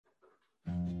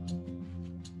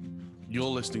You're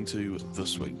listening to The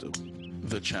Swingdom,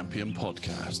 the champion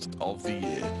podcast of the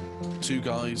year. 2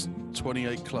 guys,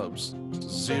 28 clubs,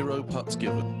 0 putts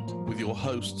given, with your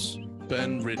hosts,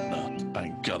 Ben Ridner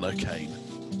and Gunnar Kane.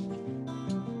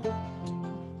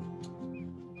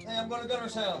 Hey, I'm going to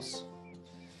Gunner's house.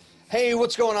 Hey,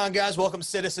 what's going on, guys? Welcome,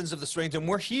 citizens of The Swingdom.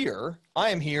 We're here. I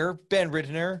am here, Ben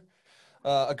Ridner,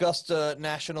 Augusta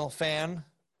national fan,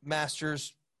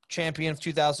 Masters champion of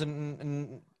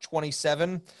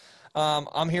 2027.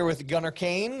 I'm here with Gunnar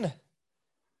Kane.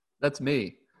 That's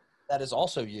me. That is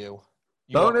also you.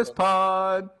 Bonus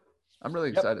pod. I'm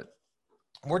really excited.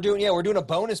 We're doing a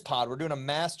bonus pod. We're doing a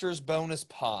Masters bonus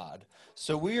pod.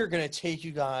 So we are going to take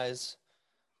you guys,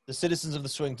 the citizens of the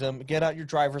Swingdom, get out your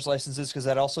driver's licenses because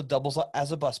that also doubles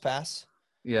as a bus pass.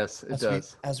 Yes, it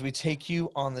does. As we take you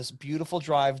on this beautiful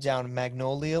drive down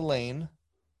Magnolia Lane.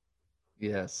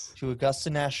 Yes. To Augusta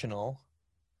National,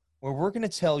 where we're going to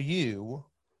tell you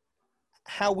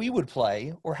how we would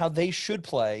play or how they should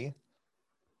play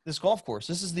this golf course.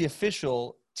 This is the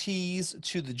official T's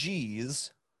to the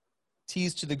G's,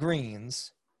 T's to the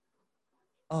greens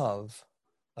of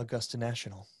Augusta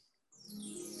National.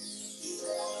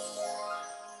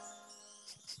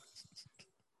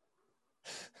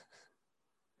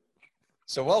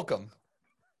 So welcome.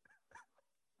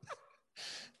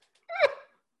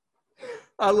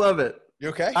 I love it. You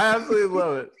okay? I absolutely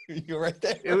love it. You're right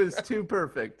there. It was too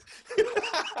perfect.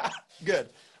 Good.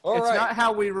 It's not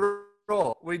how we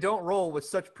roll. We don't roll with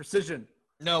such precision.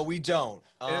 No, we don't.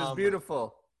 It was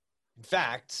beautiful. In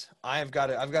fact, I've got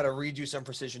to read you some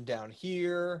precision down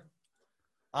here.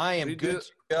 I am good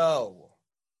to go.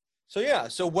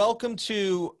 So welcome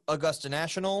to Augusta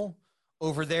National.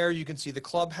 Over there, you can see the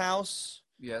clubhouse.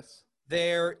 Yes.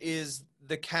 There is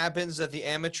the cabins that the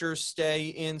amateurs stay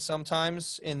in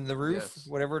sometimes in the roof,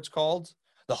 whatever it's called.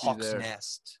 The Hawk's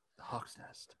Nest. The Hawk's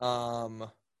Nest.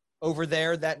 Over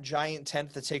there, that giant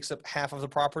tent that takes up half of the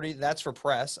property, that's for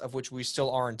press, of which we still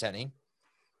aren't any.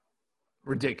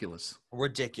 Ridiculous.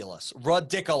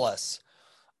 But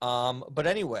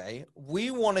anyway,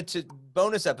 we wanted to,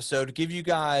 bonus episode, give you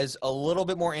guys a little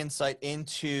bit more insight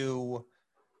into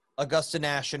Augusta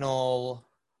National.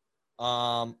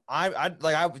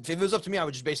 If it was up to me, I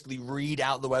would just basically read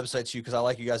out the website to you because I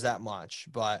like you guys that much.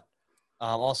 But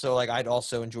also, I'd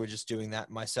also enjoy just doing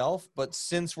that myself. But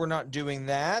since we're not doing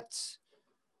that,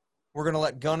 we're going to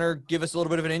let Gunnar give us a little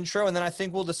bit of an intro, and then I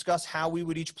think we'll discuss how we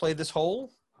would each play this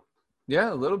hole.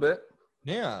 Yeah, a little bit.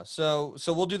 Yeah, so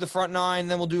we'll do the front 9,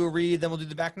 then we'll do a read, then we'll do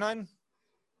the back 9.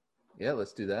 Yeah,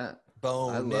 let's do that.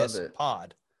 Bonus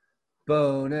pod.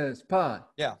 Bonus pod.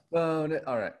 Yeah. Bonus.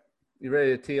 All right. You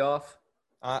ready to tee off?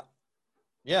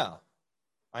 Yeah,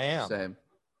 I am. Same.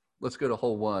 Let's go to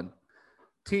hole 1.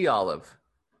 Tea olive.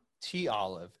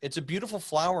 It's a beautiful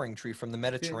flowering tree from the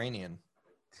Mediterranean.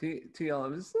 Tea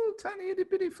olive is a little tiny itty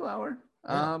bitty flower.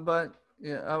 Yeah. But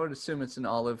yeah, I would assume it's an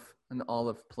olive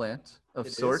plant of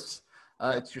sorts.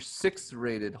 It's your 6th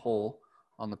rated hole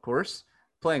on the course.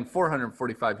 Playing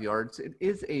 445 yards. It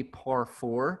is a par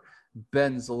 4.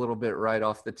 Bends a little bit right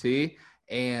off the tee,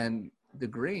 and the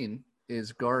green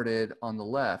is guarded on the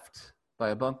left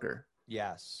by a bunker.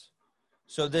 Yes.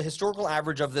 So the historical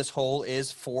average of this hole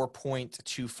is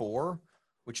 4.24,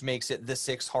 which makes it the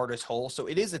 6th hardest hole. So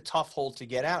it is a tough hole to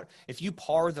get out. If you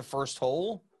par the first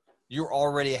hole, you're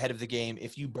already ahead of the game.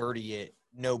 If you birdie it,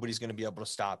 nobody's going to be able to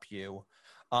stop you.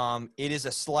 It is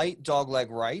a slight dogleg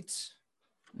right.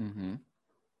 Mm-hmm.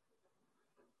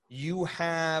 You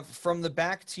have, from the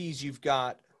back tees, you've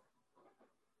got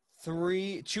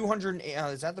 200.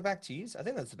 Is that the back tees? I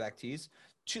think that's the back tees.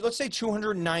 Let's say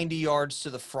 290 yards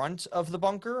to the front of the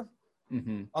bunker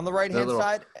on the right-hand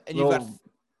side. And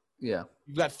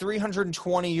you've got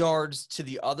 320 yards to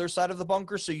the other side of the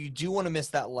bunker, so you do want to miss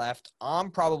that left.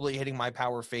 I'm probably hitting my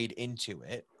power fade into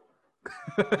it.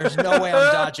 There's no way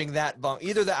I'm dodging that bump.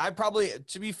 Either that, I probably,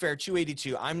 to be fair,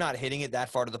 282, I'm not hitting it that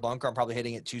far to the bunker. I'm probably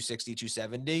hitting it 260,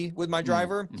 270 with my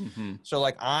driver. Mm-hmm. So,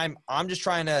 I'm just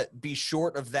trying to be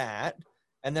short of that.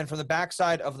 And then from the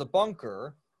backside of the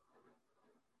bunker,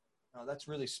 oh, that's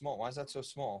really small. Why is that so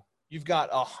small? You've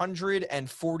got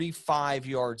 145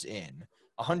 yards in,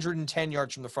 110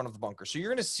 yards from the front of the bunker. So you're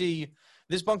going to see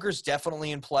this bunker is definitely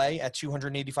in play at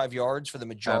 285 yards for the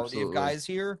majority of guys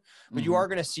here. But you are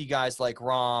going to see guys like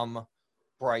Rahm,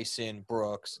 Bryson,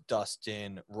 Brooks,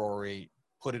 Dustin, Rory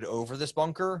put it over this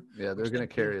bunker. Yeah, they're going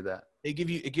to carry that.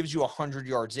 It gives you 100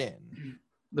 yards in.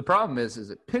 The problem is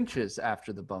it pinches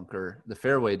after the bunker. The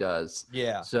fairway does.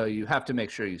 Yeah. So you have to make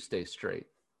sure you stay straight.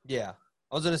 Yeah.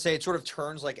 I was going to say it sort of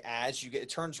turns it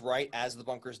turns right as the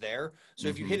bunker's there. So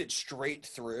if you hit it straight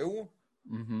through,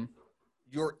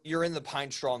 you're in the pine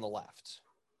straw on the left.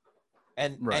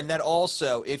 And Right. and that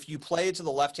also, if you play it to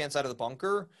the left-hand side of the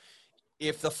bunker,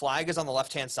 if the flag is on the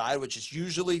left-hand side, which is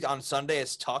usually on Sunday,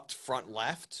 it's tucked front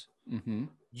left, Mm-hmm.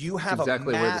 you That's have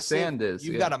exactly a massive, where the sand is.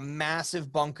 you've got a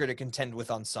massive bunker to contend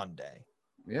with on Sunday.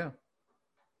 Yeah.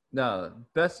 No,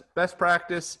 best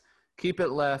practice, keep it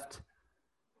left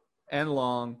and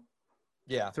long.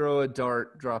 Yeah. Throw a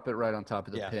dart, drop it right on top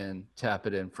of the Yeah. pin, tap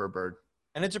it in for a bird.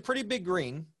 And it's a pretty big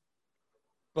green,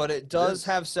 but it does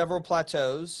have several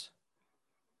plateaus.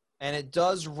 And it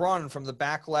does run from the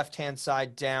back left-hand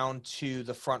side down to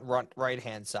the front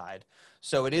right-hand side.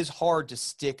 So it is hard to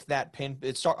stick that pin.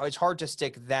 It's hard to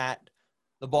stick the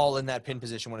ball in that pin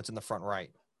position when it's in the front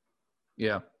right.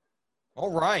 Yeah.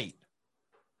 All right.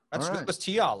 That All right. was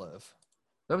T Olive.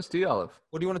 That was T Olive.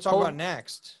 What do you want to talk about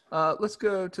next? Let's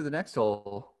go to the next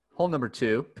hole. Hole number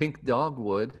 2, Pink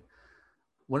Dogwood.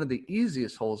 One of the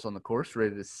easiest holes on the course,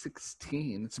 rated as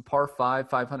 16. It's a par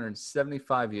 5,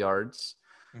 575 yards.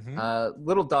 Mm-hmm.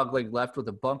 Little dogleg left with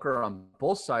a bunker on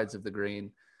both sides of the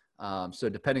green. So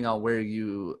depending on where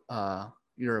your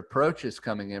approach is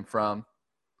coming in from,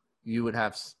 you would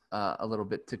have a little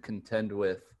bit to contend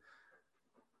with.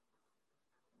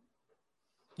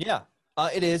 Yeah,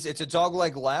 it is. It's a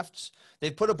dogleg left.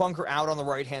 They've put a bunker out on the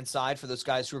right-hand side for those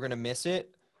guys who are going to miss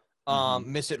it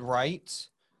right.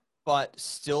 But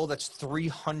still, that's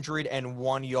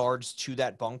 301 yards to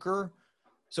that bunker.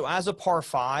 So as a par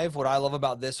 5, what I love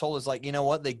about this hole is, like, you know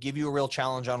what? They give you a real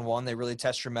challenge on one. They really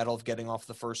test your mettle of getting off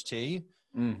the first tee.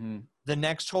 Mm-hmm. The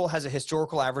next hole has a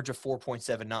historical average of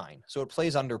 4.79. So it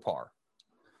plays under par.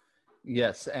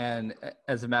 Yes, and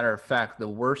as a matter of fact, the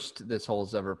worst this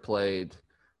hole's ever played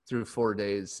through 4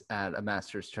 days at a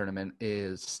Masters tournament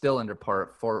is still under par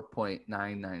at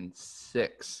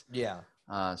 4.996. Yeah.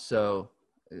 So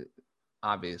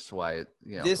obvious why it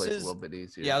plays a little bit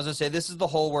easier. Yeah, I was going to say, this is the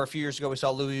hole where a few years ago we saw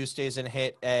Louis Oosthuizen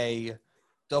hit a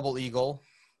double eagle.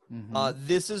 Mm-hmm.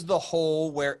 This is the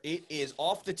hole where it is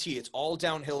off the tee. It's all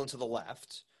downhill and to the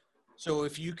left. So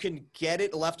if you can get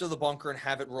it left of the bunker and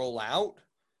have it roll out,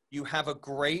 you have a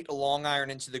great long iron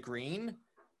into the green.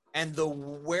 And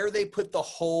where they put the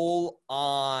hole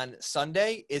on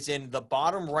Sunday is in the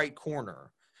bottom right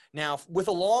corner. Now, with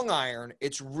a long iron,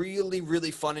 it's really,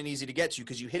 really fun and easy to get to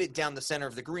because you hit it down the center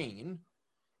of the green,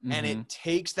 and it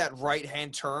takes that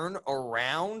right-hand turn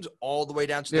around all the way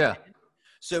down to the pin.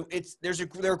 So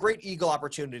there are great eagle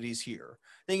opportunities here.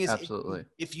 Thing is, absolutely,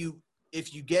 if you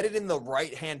get it in the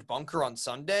right-hand bunker on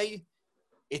Sunday,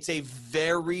 it's a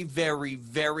very, very,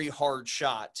 very hard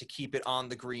shot to keep it on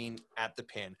the green at the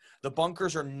pin. The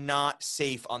bunkers are not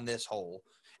safe on this hole.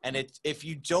 And if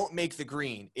you don't make the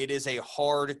green, it is a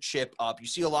hard chip up. You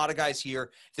see a lot of guys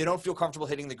here, if they don't feel comfortable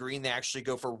hitting the green, they actually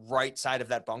go for right side of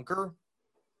that bunker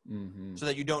so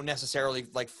that you don't necessarily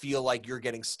feel like you're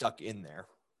getting stuck in there.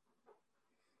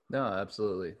 No,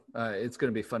 absolutely. It's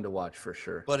going to be fun to watch for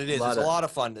sure. But it's a lot of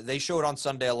fun. They show it on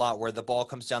Sunday a lot where the ball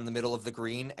comes down the middle of the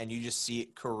green and you just see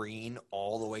it careen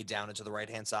all the way down into the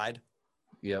right-hand side.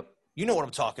 Yep. You know what I'm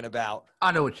talking about.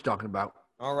 I know what you're talking about.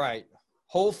 All right.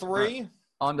 Hole 3.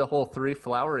 On to hole 3,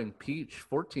 Flowering Peach,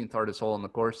 14th hardest hole on the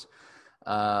course.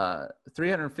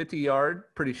 350 yard,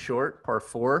 pretty short, par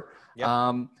 4. Yep.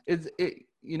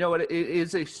 You know what? It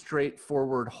is a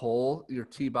straightforward hole. Your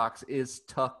tee box is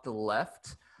tucked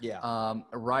left. Yeah.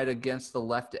 Right against the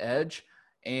left edge.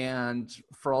 And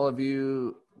for all of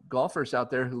you golfers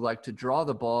out there who like to draw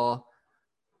the ball,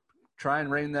 try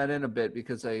and rein that in a bit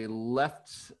because a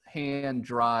left-hand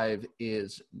drive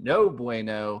is no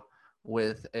bueno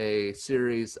with a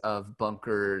series of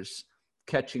bunkers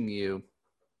catching you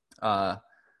to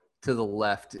the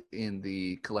left in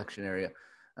the collection area.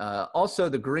 Also,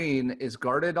 the green is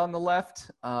guarded on the left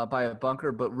by a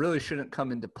bunker, but really shouldn't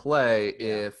come into play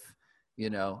if,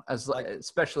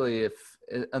 especially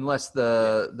unless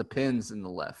the pin's in the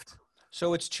left.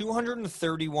 So it's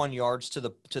 231 yards to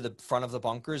the front of the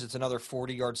bunkers. It's another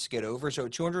 40 yards to get over. So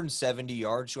 270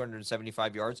 yards,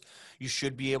 275 yards, you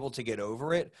should be able to get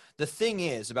over it. The thing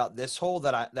is about this hole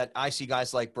that I see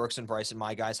guys like Brooks and Bryce and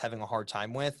my guys having a hard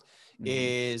time with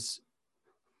is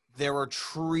there are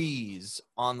trees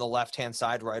on the left-hand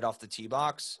side right off the tee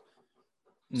box.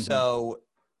 So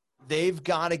they've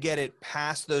got to get it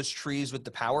past those trees with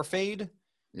the power fade.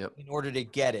 Yep. In order to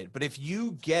get it. But if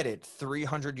you get it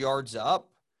 300 yards up,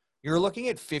 you're looking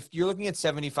at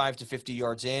 75 to 50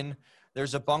 yards in.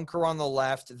 There's a bunker on the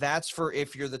left. That's for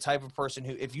if you're the type of person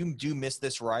who, if you do miss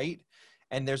this right,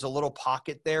 and there's a little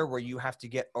pocket there where you have to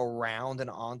get around and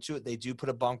onto it, they do put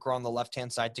a bunker on the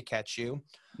left-hand side to catch you.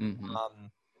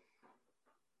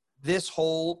 This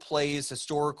hole plays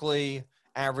historically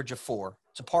average of 4.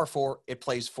 It's a par 4. It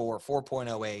plays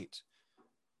 4.08.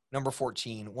 Number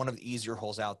 14, one of the easier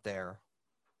holes out there.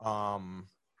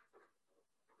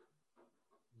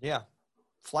 Yeah,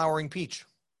 Flowering Peach.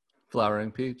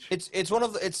 Flowering Peach. It's one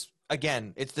of the, it's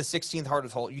again, it's the 16th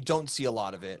hardest hole. You don't see a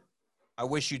lot of it. I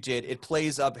wish you did. It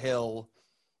plays uphill.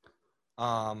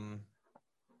 But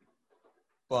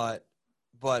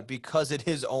because it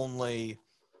is only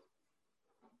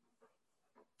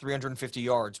 350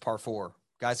 yards, par 4,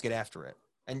 guys get after it.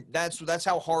 And that's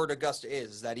how hard Augusta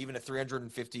is, that even a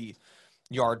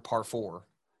 350-yard par 4,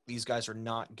 these guys are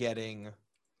not getting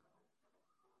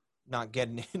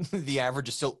in. The average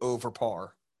is still over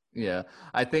par. Yeah,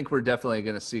 I think we're definitely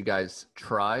going to see guys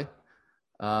try,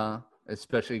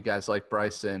 especially guys like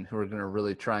Bryson who are going to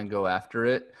really try and go after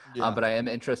it. Yeah. But I am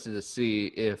interested to see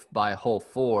if by hole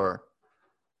 4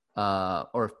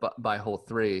 or if by hole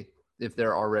 3, if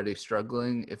they're already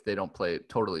struggling, if they don't play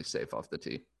totally safe off the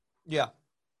tee. Yeah.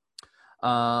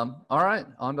 All right,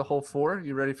 on to hole 4.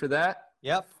 You ready for that?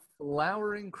 Yep.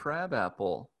 Flowering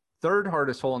Crabapple, third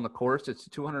hardest hole on the course. It's a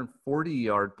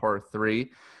 240-yard par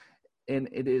 3. And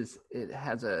it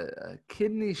has a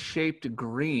kidney-shaped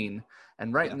green,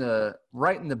 and right in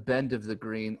the bend of the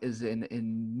green is an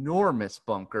enormous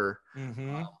bunker,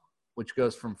 which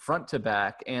goes from front to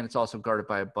back, and it's also guarded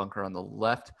by a bunker on the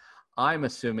left. I'm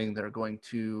assuming they're going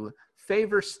to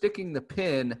favor sticking the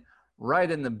pin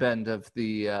right in the bend of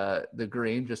the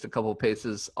green, just a couple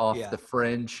paces off the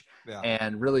fringe,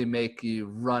 and really make you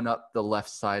run up the left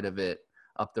side of it,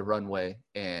 up the runway,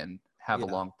 and have a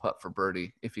long putt for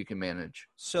birdie if you can manage.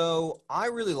 So I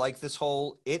really like this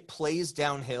hole. It plays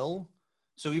downhill.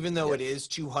 So even though it is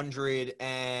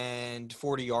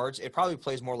 240 yards, it probably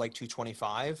plays more like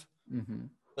 225.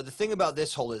 But the thing about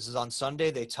this hole is on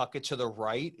Sunday, they tuck it to the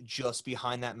right, just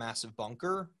behind that massive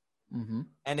bunker.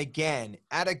 And again,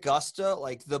 at Augusta,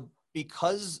 like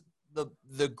because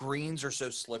the greens are so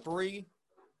slippery,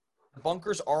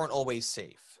 bunkers aren't always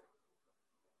safe.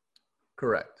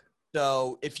 Correct.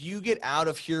 So if you get out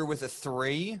of here with a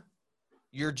 3,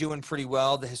 you're doing pretty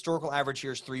well. The historical average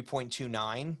here is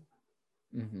 3.29.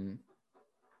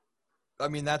 I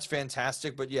mean, that's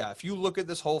fantastic. But yeah, if you look at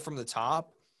this hole from the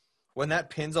top, when that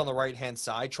pin's on the right-hand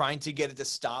side, trying to get it to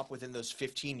stop within those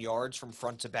 15 yards from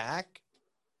front to back,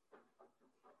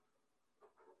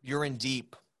 you're in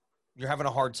deep. You're having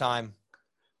a hard time.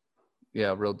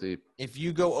 Yeah, real deep. If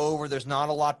you go over, there's not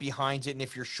a lot behind it. And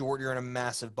if you're short, you're in a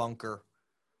massive bunker.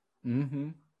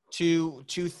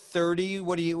 230,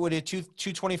 what do you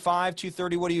 225,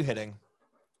 230, what are you hitting?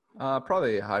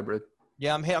 Probably a hybrid.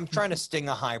 Yeah, I'm trying to sting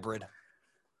a hybrid.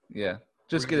 Yeah.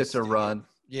 Just get it to run.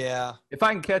 Yeah. If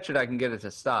I can catch it, I can get it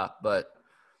to stop, but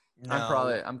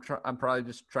no. I'm probably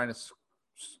just trying to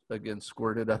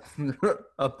squirt it up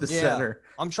the center.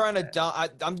 I'm trying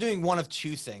to I'm doing one of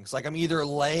two things. Like I'm either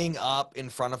laying up in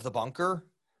front of the bunker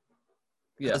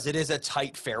because it is a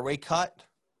tight fairway cut.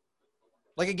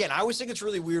 Like, again, I always think it's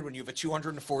really weird when you have a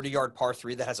 240-yard par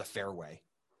 3 that has a fairway.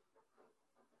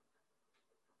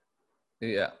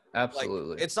 Yeah,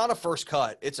 absolutely. Like, it's not a first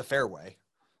cut. It's a fairway.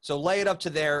 So lay it up to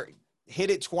there,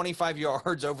 hit it 25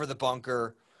 yards over the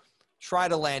bunker, try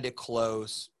to land it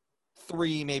close.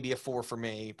 3, maybe a 4 for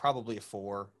me, probably a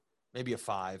 4, maybe a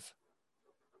 5.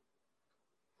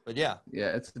 But, yeah.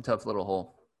 Yeah, it's a tough little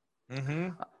hole.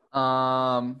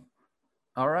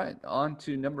 All right, on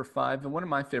to number 5, and one of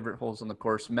my favorite holes on the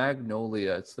course,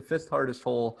 Magnolia. It's the 5th hardest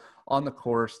hole on the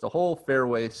course. The whole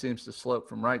fairway seems to slope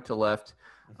from right to left.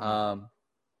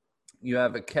 You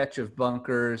have a catch of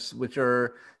bunkers, which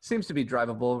seems to be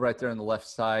drivable right there on the left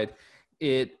side.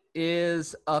 It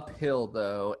is uphill,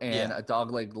 though, and a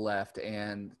dogleg left,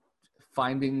 and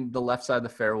finding the left side of the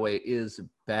fairway is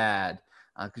bad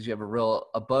because you have a real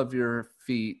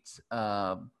above-your-feet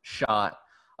shot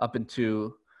up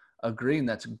into a green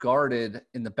that's guarded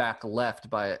in the back left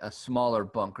by a smaller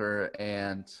bunker,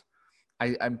 and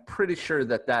I'm pretty sure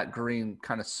that green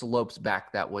kind of slopes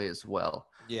back that way as well.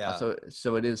 Yeah.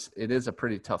 So it is a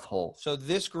pretty tough hole. So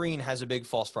this green has a big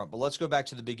false front, but let's go back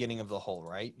to the beginning of the hole,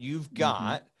 right? You've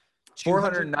got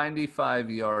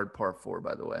 495-yard par 4,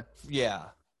 by the way. Yeah.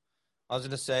 I was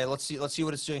going to say, let's see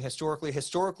what it's doing historically.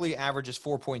 Historically, average is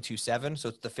 4.27, so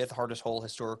it's the 5th hardest hole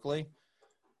historically.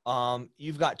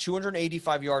 You've got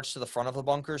 285 yards to the front of the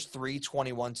bunkers,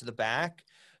 321 to the back.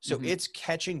 So it's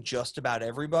catching just about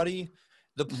everybody.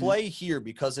 The play here,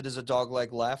 because it is a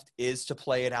dogleg left, is to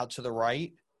play it out to the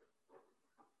right,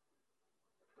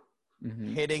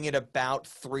 hitting it about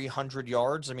 300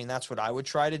 yards. I mean, that's what I would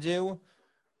try to do.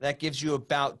 That gives you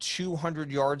about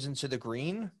 200 yards into the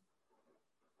green.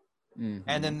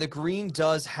 And then the green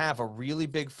does have a really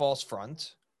big false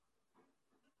front.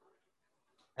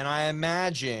 And I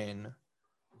imagine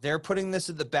they're putting this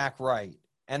at the back right.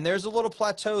 And there's a little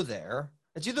plateau there.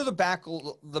 It's either the back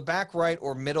right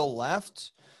or middle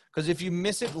left. Because if you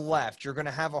miss it left, you're going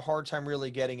to have a hard time really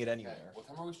getting it anywhere. Okay. What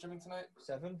time are we streaming tonight?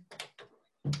 7?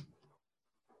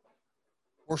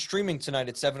 We're streaming tonight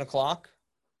at 7 o'clock.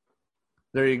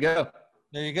 There you go.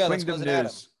 There you go. That's Swingdom Cousin Adam.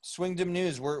 News. Swingdom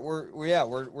News.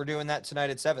 We're doing that tonight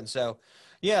at 7. So,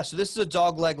 yeah. So this is a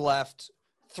dog leg left,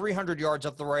 300 yards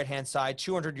up the right hand side,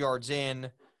 200 yards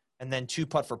in, and then 2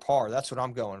 putt for par. That's what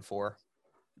I'm going for.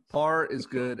 Par is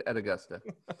good at Augusta.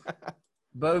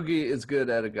 Bogey is good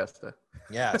at Augusta.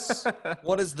 Yes.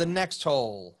 What is the next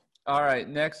hole? All right,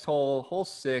 next hole, hole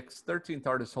 6, 13th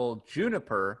hardest hole,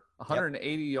 Juniper,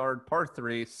 180-yard par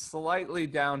 3, slightly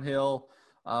downhill,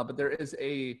 but there is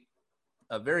a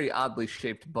very oddly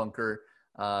shaped bunker.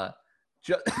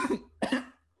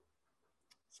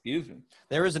 Excuse me.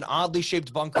 There is an oddly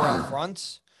shaped bunker out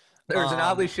front. There's an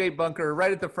oddly shaped bunker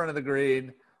right at the front of the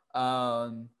green.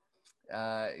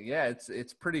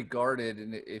 It's pretty guarded,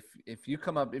 and if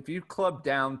you club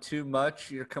down too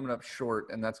much, you're coming up short,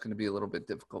 and that's going to be a little bit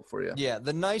difficult for you. Yeah,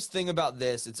 the nice thing about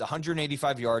this, it's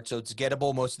 185 yards, so it's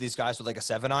gettable. Most of these guys with like a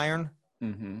 7-iron,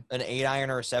 an 8-iron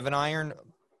or a 7-iron.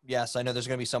 Yes, I know there's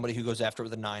going to be somebody who goes after it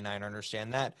with a 9-iron. I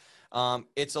understand that.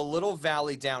 It's a little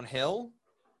valley downhill.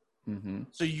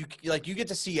 So you get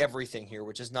to see everything here,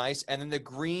 which is nice. And then the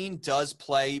green does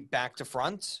play back to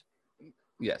front.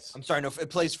 Yes. I'm sorry, no, it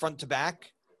plays front to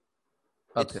back.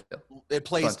 Uphill. It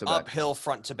plays Front to back. uphill,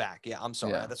 front to back. Yeah, I'm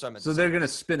sorry. Yeah. That's what I meant. So they're going to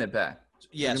spin it back.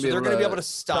 Yeah, so they're going to be able to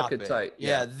stop tuck it tight.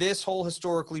 Yeah, this hole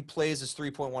historically plays as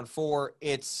 3.14.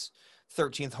 It's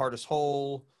 13th hardest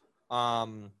hole. I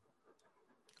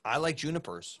like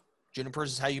junipers.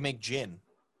 Junipers is how you make gin.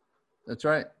 That's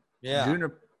right. Yeah.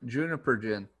 Juniper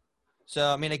gin. So,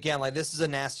 I mean, again, like this is a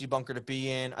nasty bunker to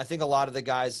be in. I think a lot of the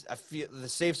guys, I feel the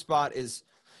safe spot is,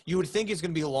 you would think it's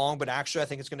going to be long, but actually I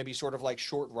think it's going to be sort of like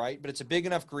short right. But it's a big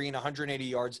enough green, 180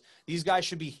 yards. These guys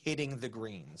should be hitting the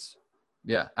greens.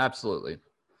 Yeah, absolutely.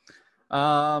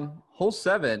 Hole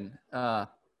 7,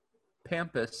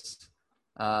 Pampas,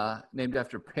 named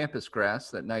after Pampas grass,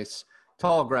 that nice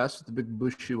tall grass with the big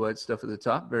bushy white stuff at the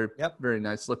top. Very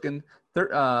nice looking.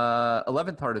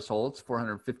 11th hardest hole. It's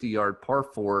 450-yard par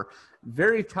 4.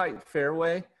 Very tight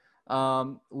fairway,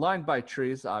 lined by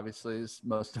trees, obviously, as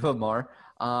most of them are.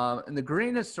 And the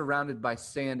green is surrounded by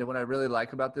sand. And what I really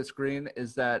like about this green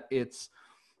is that it's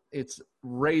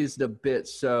raised a bit,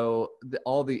 so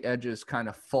all the edges kind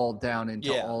of fall down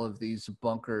into all of these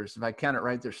bunkers. If I count it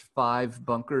right, there's 5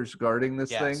 bunkers guarding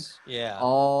this thing. Yeah.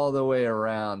 All the way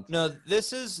around. No,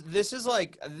 this is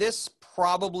like, this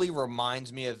probably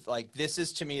reminds me of, like, this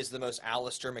is to me is the most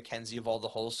Alistair McKenzie of all the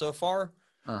holes so far,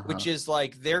 which is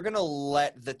like they're going to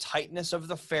let the tightness of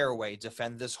the fairway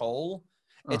defend this hole.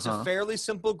 It's a fairly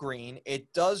simple green.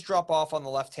 It does drop off on the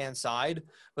left-hand side,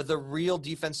 but the real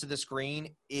defense to this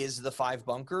green is the 5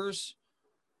 bunkers.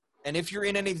 And if you're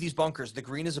in any of these bunkers, the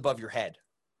green is above your head.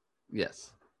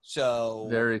 Yes. So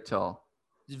very tall.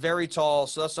 Very tall.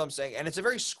 So that's what I'm saying. And it's a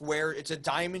very square, it's a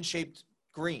diamond-shaped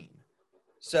green.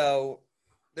 So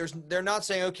they're not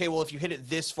saying, okay, well, if you hit it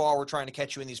this far, we're trying to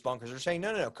catch you in these bunkers. They're saying,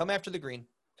 no, come after the green.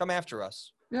 Come after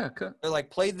us. Yeah, okay. They're like,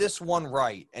 play this one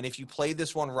right. And if you play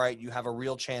this one right, you have a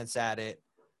real chance at it.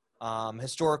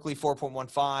 Historically,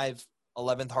 4.15,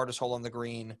 11th hardest hole on the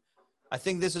green. I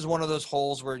think this is one of those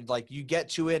holes where, like, you get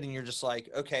to it and you're just like,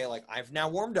 okay, like, I've now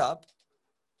warmed up.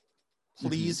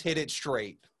 Please hit it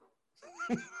straight.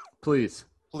 Please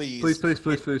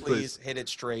hit it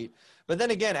straight. But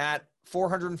then again, at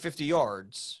 450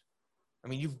 yards, I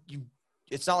mean,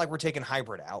 it's not like we're taking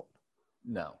hybrid out.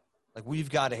 No. Like, we've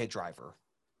got to hit driver.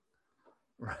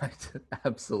 Right.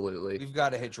 Absolutely. We've got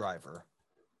to hit driver.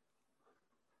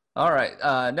 All right.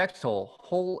 Next hole,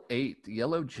 hole 8,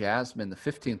 Yellow Jasmine, the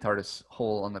 15th hardest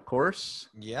hole on the course.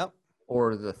 Yep.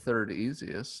 Or the third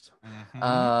easiest.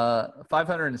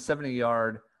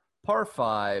 570-yard par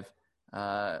 5.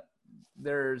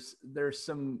 There's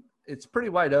some. It's pretty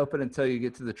wide open until you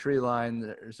get to the tree line.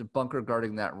 There's a bunker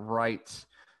guarding that right.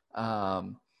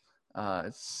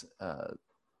 It's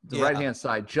the right-hand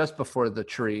side just before the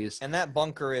trees. And that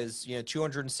bunker is,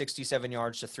 267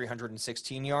 yards to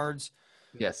 316 yards.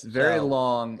 Yes, very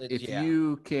long. If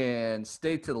you can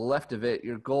stay to the left of it,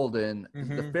 you're golden.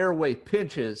 The fairway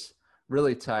pinches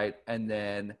really tight, and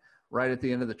then right at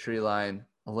the end of the tree line,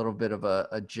 a little bit of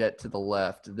a jet to the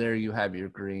left. There you have your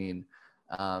green.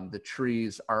 The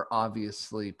trees are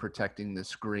obviously protecting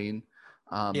this green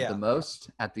the most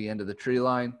at the end of the tree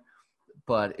line.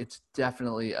 but it's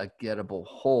definitely a gettable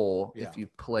hole Yeah. if you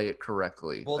play it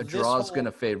correctly. Well, A this draw is hole- going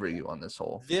to favor you on this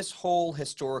hole. This hole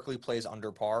historically plays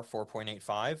under par,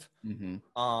 4.85.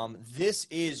 Mm-hmm. This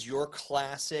is your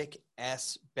classic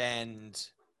S-bend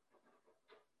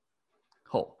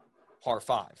Hole. par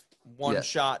 5. One Yes.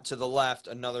 shot to the left,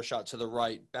 another shot to the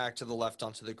right, back to the left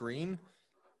onto the green.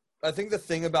 I think the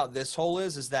thing about this hole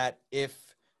is that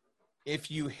if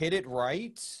you hit it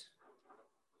right,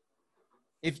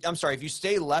 if you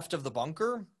stay left of the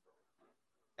bunker,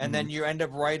 and then you end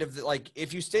up right of the, like,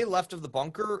 if you stay left of the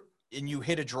bunker and you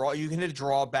hit a draw, you can hit a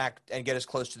draw back and get as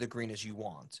close to the green as you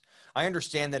want. I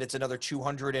understand that it's another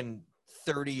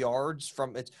 230 yards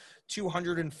from, it's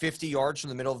 250 yards from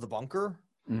the middle of the bunker.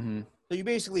 Mm-hmm. So you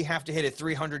basically have to hit it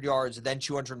 300 yards, then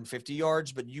 250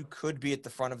 yards, but you could be at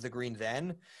the front of the green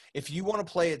then. If you want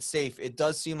to play it safe, it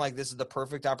does seem like this is the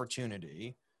perfect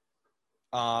opportunity.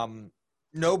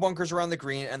 No bunkers around the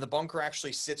green, and the bunker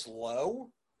actually sits low.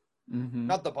 Mm-hmm.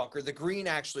 Not the bunker. The green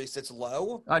actually sits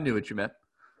low. I knew what you meant.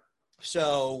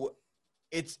 So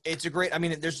it's a great. I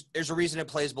mean, there's a reason it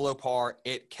plays below par.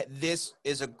 This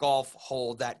is a golf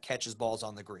hole that catches balls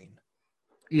on the green.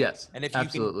 Yes, And if you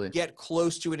absolutely. can get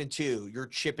close to it in 2, you're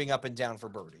chipping up and down for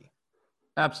birdie.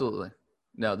 Absolutely.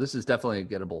 No, this is definitely a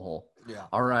gettable hole. Yeah.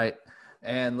 All right.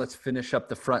 And let's finish up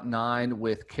the front 9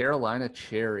 with Carolina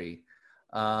Cherry.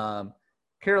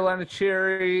 Carolina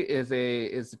Cherry is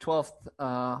the 12th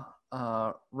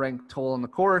ranked hole on the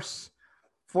course.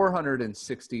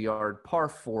 460-yard par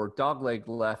 4, dogleg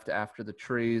left after the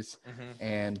trees,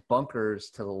 and bunkers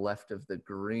to the left of the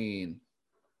green.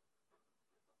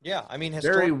 Yeah, I mean,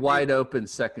 very wide open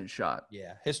second shot.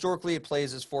 Yeah, historically it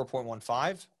plays as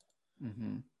 4.15.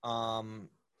 Mm-hmm.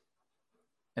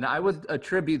 And I would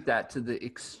attribute that to the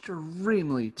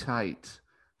extremely tight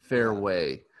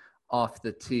fairway off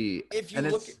the tee. If you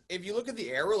look at the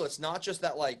arrow, it's not just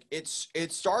that, like, it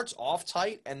starts off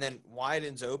tight and then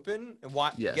widens open and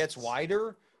gets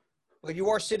wider. But you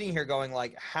are sitting here going,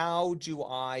 like, how do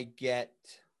I get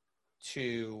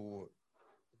to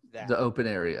that? The open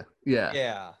area. Yeah.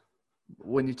 Yeah.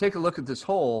 When you take a look at this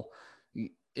hole,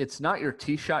 it's not your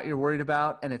tee shot you're worried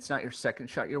about, and it's not your second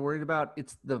shot you're worried about.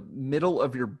 It's the middle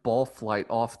of your ball flight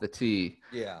off the tee.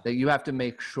 Yeah. That you have to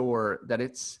make sure that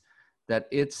it's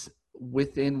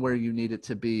within where you need it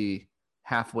to be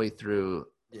halfway through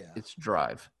its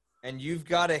drive. And you've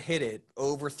got to hit it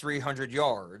over 300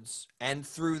 yards and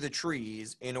through the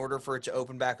trees in order for it to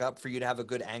open back up for you to have a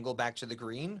good angle back to the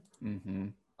green. Mm-hmm.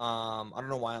 I don't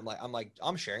know why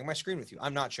I'm sharing my screen with you.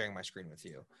 I'm not sharing my screen with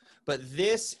you. But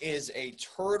this is a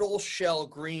turtle shell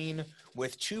green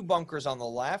with 2 bunkers on the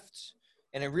left.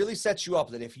 And it really sets you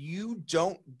up that if you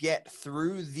don't get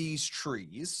through these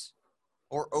trees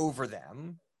or over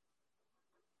them,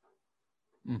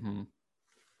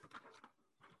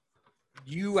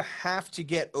 you have to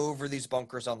get over these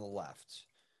bunkers on the left.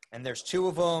 And there's 2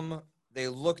 of them. They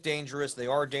look dangerous. They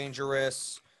are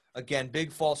dangerous. Again,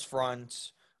 big false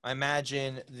front. I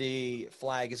imagine the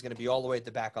flag is going to be all the way at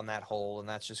the back on that hole, and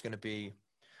that's just going to be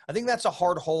 – I think that's a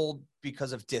hard hole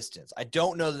because of distance. I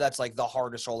don't know that that's, like, the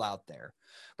hardest hole out there.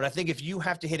 But I think if you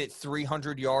have to hit it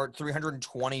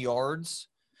 320 yards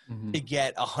to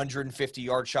get a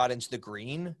 150-yard shot into the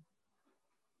green –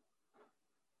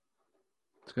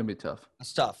 it's going to be tough.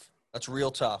 That's tough. That's real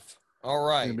tough. All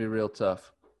right. It's going to be real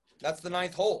tough. That's the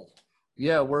 9th hole.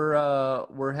 Yeah,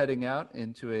 we're heading out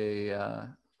into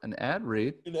an ad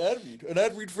read. An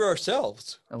ad read for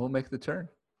ourselves. And we'll make the turn.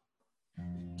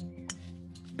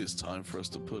 It's time for us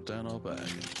to put down our bag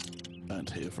and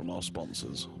hear from our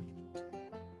sponsors.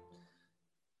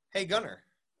 Hey, Gunnar.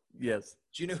 Yes.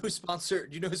 Do you know who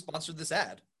sponsored this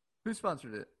ad? Who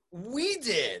sponsored it? We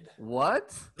did.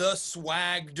 What? The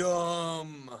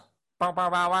Swagdom. Bow, bow,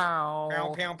 bow, wow.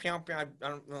 Pow, pow, pow, pow.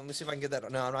 Let me see if I can get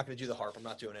that. No, I'm not going to do the harp. I'm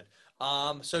not doing it.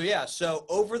 So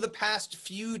over the past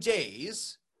few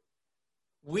days,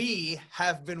 we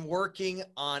have been working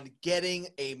on getting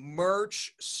a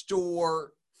merch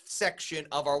store section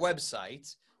of our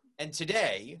website. And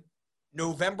today,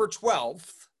 November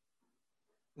 12th,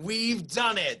 we've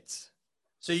done it.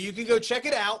 So you can go check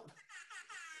it out.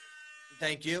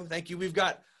 Thank you. We've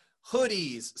got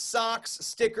hoodies, socks,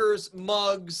 stickers,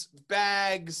 mugs,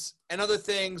 bags, and other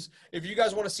things. If you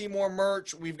guys want to see more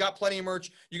merch, we've got plenty of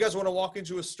merch. You guys want to walk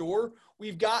into a store,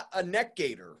 we've got a neck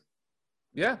gaiter.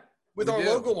 Yeah. With our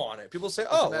logo on it. People say,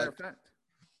 oh, like,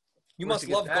 you must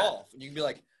love golf. And you can be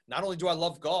like, not only do I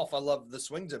love golf, I love the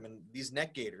Swingdom and these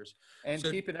neck gaiters. And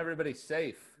keeping everybody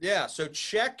safe. Yeah, so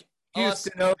check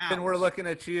Houston Open, we're looking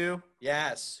at you.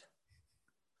 Yes.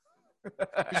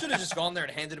 You should have just gone there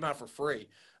and handed them out for free.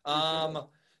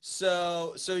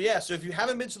 So yeah. So if you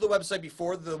haven't been to the website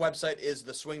before, the website is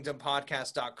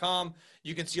theswingdompodcast.com.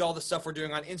 You can see all the stuff we're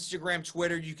doing on Instagram,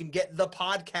 Twitter. You can get the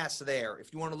podcast there.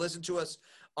 If you want to listen to us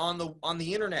on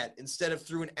the internet instead of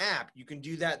through an app, you can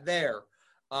do that there.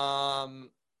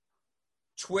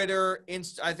 Twitter,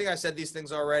 I think I said these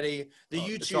things already. The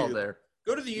YouTube. It's all there.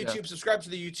 Go to the YouTube, subscribe to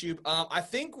the YouTube. I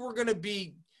think we're going to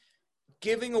be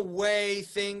giving away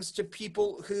things to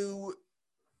people who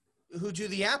do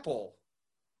the Apple.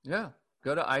 Yeah.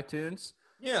 Go to iTunes.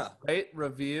 Yeah. Rate,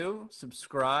 review,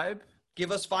 subscribe.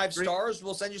 Give us 5 stars.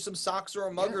 We'll send you some socks or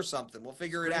a mug or something. We'll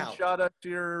figure it out. Screenshot us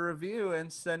your review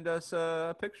and send us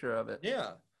a picture of it.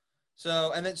 Yeah.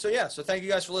 So thank you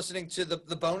guys for listening to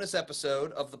the bonus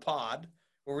episode of the pod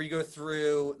where we go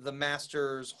through the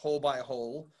Masters hole by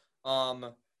hole.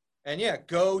 And yeah,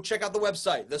 go check out the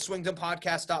website,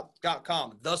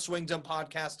 theswingdompodcast.com,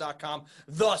 theswingdompodcast.com,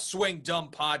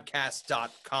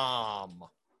 theswingdompodcast.com.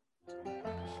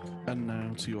 And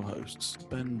now to your hosts,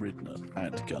 Ben Ridner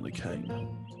and Gunnar Kane.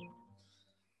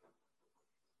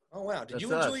 Oh wow! Did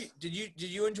you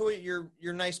enjoy your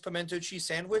nice pimento cheese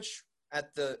sandwich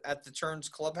at the Turns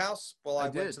Clubhouse while I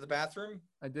went to the bathroom?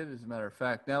 I did, as a matter of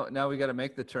fact. Now we got to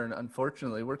make the turn.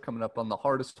 Unfortunately, we're coming up on the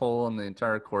hardest hole on the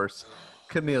entire course,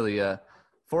 Camellia,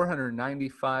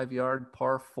 495-yard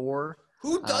par 4.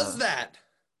 Who does that?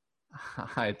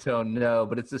 I don't know,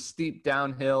 but it's a steep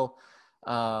downhill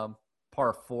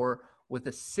par 4 with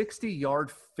a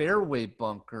 60-yard fairway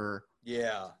bunker.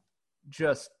 Yeah.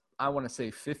 Just, I want to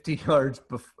say 50 yards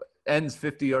ends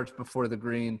 50 yards before the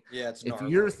green. Yeah, it's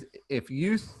if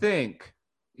you think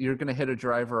you're going to hit a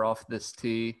driver off this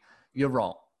tee, you're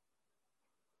wrong.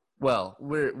 Well,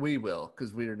 we will,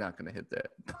 because we are not going to hit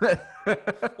that.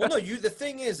 Well, no, the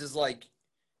thing is like,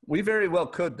 we very well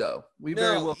could, though. We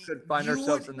very well could find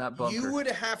ourselves in that bunker. You would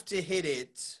have to hit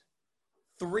it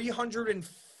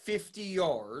 350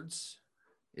 yards.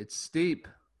 It's steep.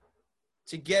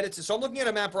 To get it to, so I'm looking at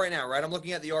a map right now, right? I'm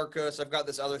looking at the Arcos. I've got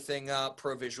this other thing up,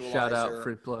 Pro Visualizer. Shout out,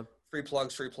 free plug. Free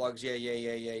plugs.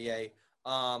 Yeah.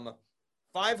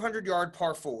 500-yard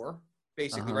par 4,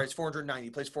 basically, right? It's 490.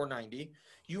 Plays 490.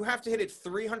 You have to hit it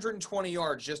 320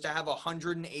 yards just to have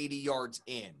 180 yards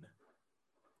in.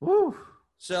 Woo.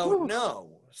 So,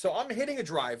 no. So I'm hitting a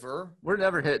driver. We're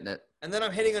never hitting it. And then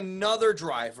I'm hitting another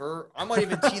driver. I might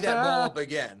even tee that ball up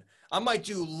again. I might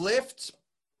do lift,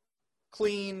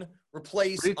 clean,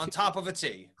 replace on top of a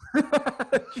tee.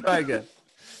 Try again.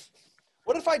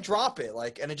 What if I drop it,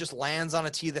 and it just lands on a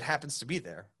tee that happens to be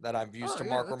there that I've used to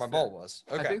mark where my ball was?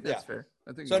 Okay, I think that's fair.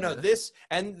 I think so. No,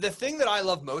 and the thing that I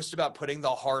love most about putting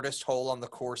the hardest hole on the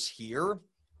course here.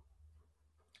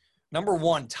 Number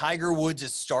 1, Tiger Woods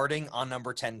is starting on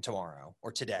number 10 tomorrow or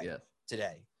today. Yes.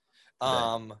 Today.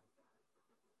 And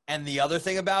the other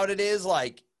thing about it is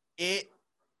it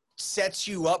sets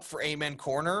you up for Amen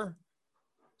Corner.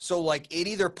 So it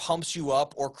either pumps you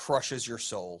up or crushes your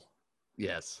soul.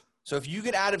 Yes. So if you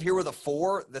get out of here with a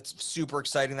 4, that's super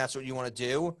exciting. That's what you want to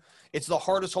do. It's the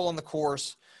hardest hole on the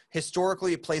course.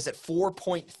 Historically, it plays at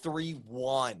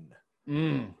 4.31.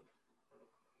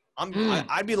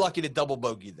 I'd be lucky to double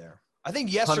bogey there. I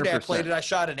think yesterday 100%. I played it. I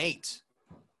shot an 8.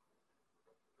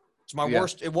 It's my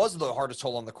worst. It was the hardest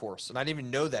hole on the course, and I didn't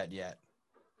even know that yet.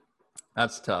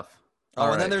 That's tough.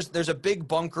 And then there's a big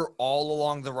bunker all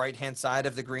along the right-hand side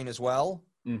of the green as well.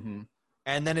 Mm-hmm.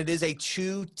 And then it is a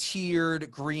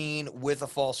 2-tiered green with a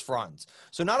false front.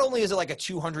 So not only is it like a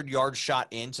 200-yard shot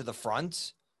into the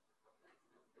front,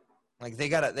 they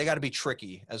gotta be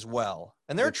tricky as well.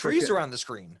 And there are trees around the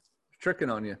screen.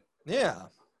 Tricking on you. Yeah.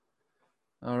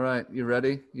 All right, you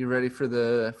ready? You ready for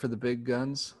the big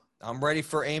guns? I'm ready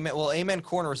for Amen. Well, Amen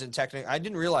Corner is in technical. I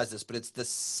didn't realize this, but it's the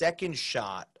second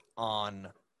shot on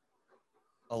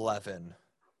 11.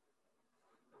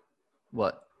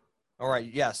 What? All right.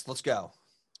 Yes, let's go.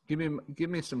 Give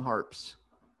me some harps.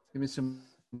 Give me some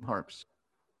harps.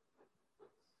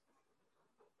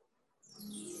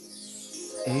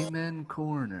 Amen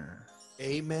Corner.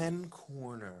 Amen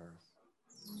Corner.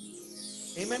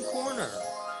 Amen Corner.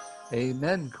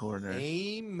 Amen Corner.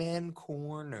 Amen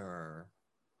Corner.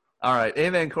 All right.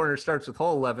 Amen Corner starts with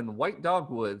hole 11, White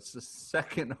Dogwoods, the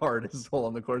second hardest hole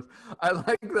on the course. I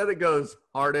like that it goes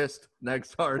hardest,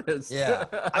 next hardest. Yeah.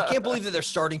 I can't believe that they're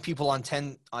starting people on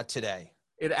 10 today.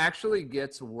 It actually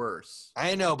gets worse.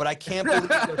 I know, but I can't believe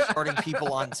they're starting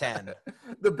people on 10.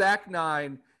 The back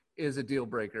 9 is a deal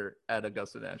breaker at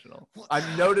Augusta National.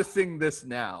 I'm noticing this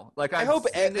now. I hope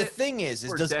the thing is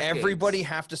does everybody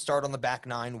have to start on the back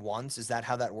 9 once? Is that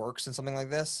how that works in something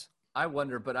like this? I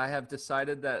wonder, but I have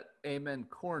decided that Amen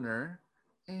Corner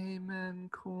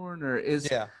is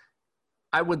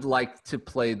I would like to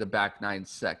play the back nine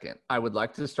second. I would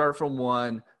like to start from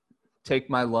 1, take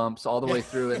my lumps all the way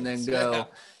through, and then go, Yeah.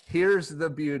 here's the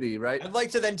beauty, right? I'd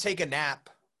like to then take a nap,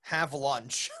 have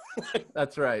lunch.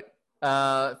 That's right.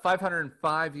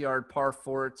 505-yard par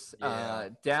forts, Yeah.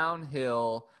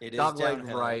 downhill, It is dogleg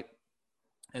downhill. right,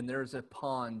 and there's a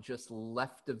pond just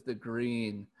left of the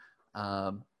green.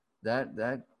 And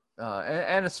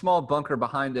a small bunker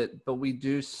behind it, but we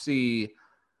do see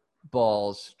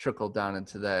balls trickle down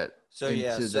into that. So into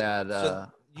yeah,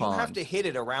 that you have pond. to hit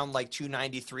it around like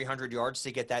 290, 300 yards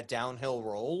to get that downhill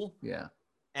roll. Yeah.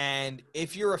 And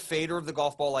if you're a fader of the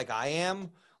golf ball like I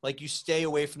am, like you stay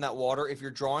away from that water. If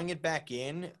you're drawing it back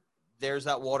in, there's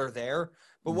that water there.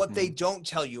 But what they don't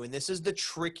tell you, and this is the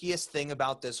trickiest thing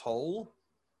about this hole,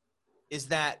 is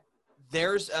that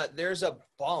there's a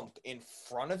bump in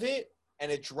front of it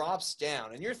and it drops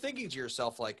down. And you're thinking to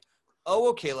yourself like, oh,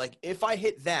 okay, like if I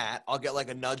hit that, I'll get like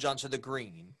a nudge onto the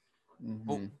green.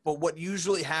 But what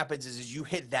usually happens is you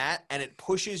hit that and it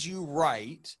pushes you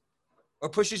right or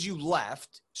pushes you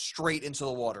left straight into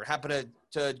the water. It happened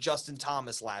to Justin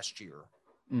Thomas last year.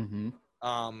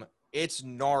 It's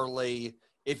gnarly.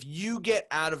 If you get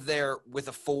out of there with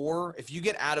a 4, if you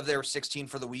get out of there 16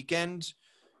 for the weekend,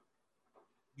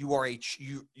 you're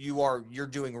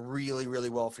doing really, really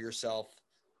well for yourself.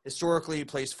 Historically, he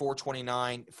plays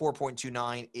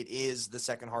 4.29. It is the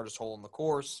second hardest hole in the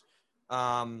course.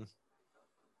 Yeah.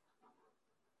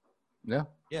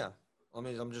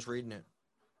 I'm just reading it.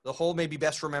 The hole may be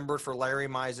best remembered for Larry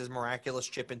Mize's miraculous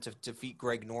chip in to defeat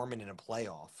Greg Norman in a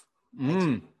playoff.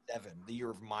 1987, the year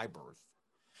of my birth.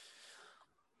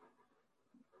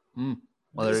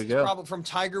 Well, there you go. Probably from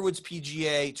Tiger Woods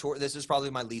PGA Tour. This is probably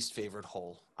my least favorite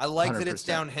hole. I like 100%. That it's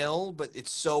downhill, but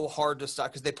it's so hard to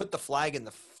stop because they put the flag in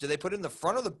the. Do they put it in the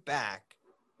front or the back?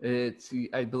 It's,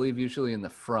 I believe, usually in the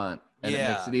front, and it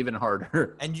makes it even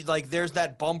harder. And there's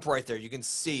that bump right there. You can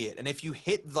see it, and if you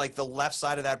hit like the left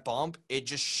side of that bump, it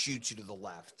just shoots you to the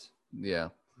left. Yeah.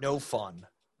 No fun.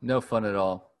 No fun at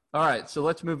all. All right, so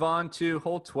let's move on to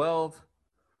hole 12.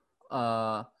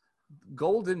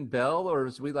 Golden Bell, or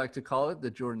as we like to call it,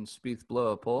 the Jordan Spieth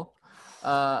blow-up hole.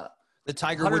 The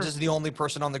Tiger Woods is the only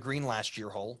person on the green last year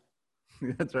hole.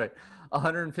 That's right.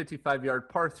 155-yard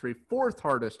par 3, fourth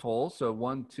hardest hole. So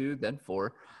 1, 2, then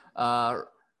 4.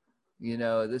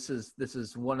 This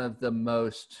is one of the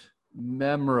most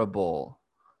memorable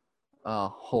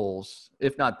holes,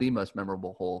 if not the most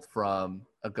memorable hole from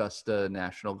Augusta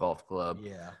National Golf Club.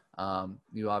 Yeah.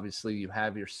 You have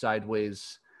your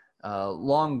sideways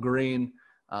long green,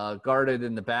 guarded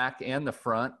in the back and the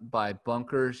front by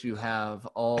bunkers. You have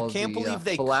all I can't believe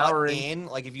they flowering. Cut in.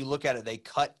 Like if you look at it, they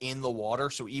cut in the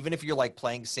water. So even if you're like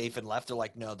playing safe and left, they're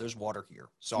like, no, there's water here.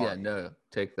 Sorry. Yeah, no,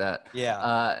 take that.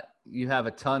 Yeah. You have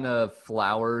a ton of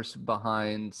flowers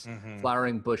behind,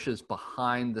 flowering bushes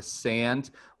behind the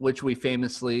sand, which we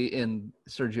famously in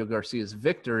Sergio Garcia's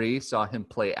victory saw him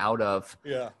play out of.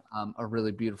 Yeah. A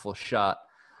really beautiful shot.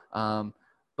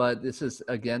 But this is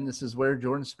where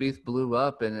Jordan Spieth blew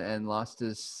up and lost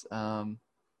his mojo,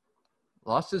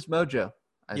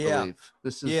 I believe.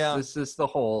 This is the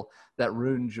hole that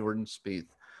ruined Jordan Spieth.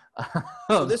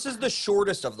 So this is the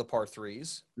shortest of the par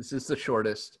 3s. This is the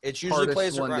shortest. It usually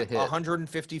plays around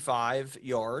 155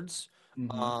 yards,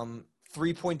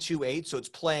 3.28. So it's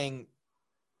playing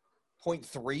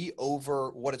 0.3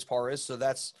 over what its par is. So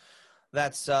that's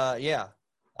yeah.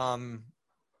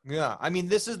 Yeah, I mean,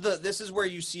 this is where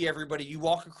you see everybody. You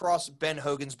walk across Ben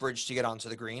Hogan's bridge to get onto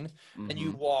the green, and you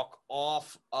walk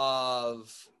off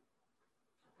of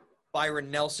Byron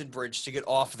Nelson Bridge to get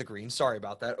off the green. Sorry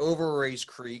about that. Over Race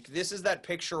Creek. This is that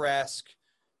picturesque.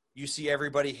 You see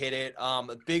everybody hit it.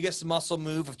 The biggest muscle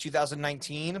move of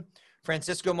 2019.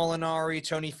 Francisco Molinari,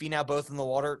 Tony Finau, both in the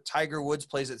water. Tiger Woods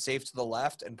plays it safe to the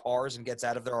left and pars and gets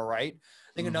out of there all right.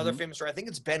 I think another famous story. I think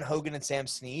it's Ben Hogan and Sam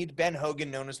Snead. Ben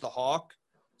Hogan, known as the Hawk.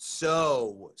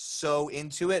 So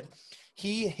into it.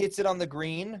 He hits it on the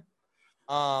green.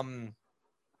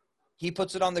 He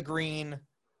puts it on the green,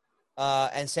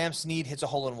 and Sam Snead hits a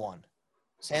hole-in-one.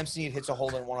 Sam Snead hits a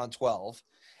hole-in-one on 12.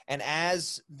 And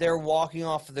as they're walking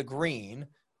off the green,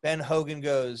 Ben Hogan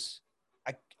goes,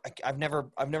 I've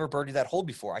never birdied that hole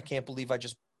before. I can't believe I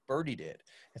just birdied it.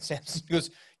 And Sam Snead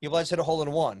goes, you let's hit a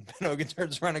hole-in-one. Ben Hogan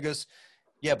turns around and goes,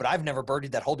 yeah, but I've never birdied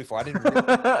that hole before. I didn't.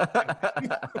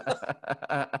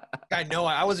 I know.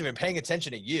 I wasn't even paying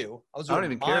attention to you. I don't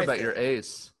even care about your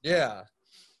ace. Yeah.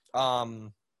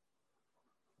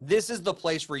 This is the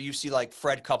place where you see like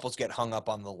Fred Couples get hung up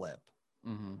on the lip.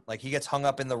 Like he gets hung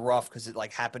up in the rough because it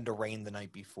like happened to rain the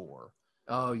night before.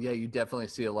 Oh yeah, you definitely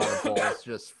see a lot of balls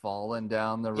just falling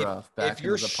down the rough. Back if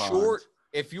you're into the short, pond.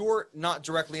 if you're not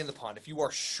directly in the pond, if you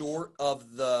are short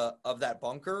of that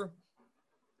bunker,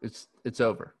 it's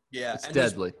over. Yeah, It's and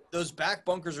deadly. those back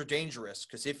bunkers are dangerous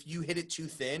because if you hit it too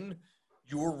thin,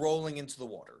 you're rolling into the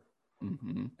water.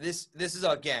 Mm-hmm. This is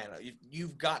again,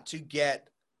 you've got to get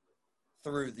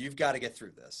through. You've got to get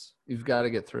through this. You've got to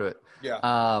get through it.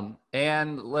 Yeah.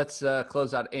 And let's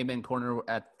close out Amen Corner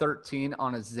at 13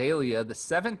 on Azalea, the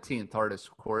 17th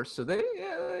hardest course. So they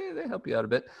help you out a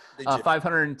bit.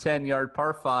 510-yard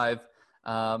par 5.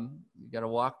 You got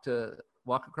to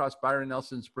walk across Byron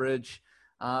Nelson's Bridge.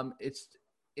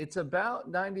 It's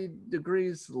about 90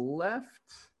 degrees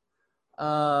left.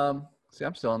 See,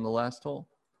 I'm still on the last hole.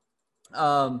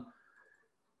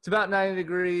 It's about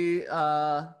 90-degree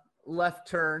left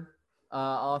turn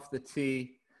off the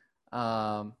tee.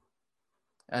 And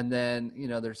then,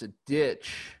 there's a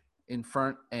ditch in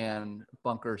front and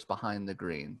bunkers behind the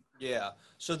green. Yeah.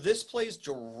 So this plays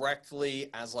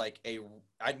directly as like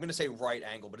I'm going to say right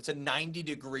angle, but it's a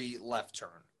 90-degree left turn.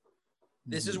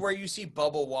 This is where you see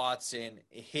Bubba Watson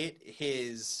hit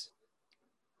his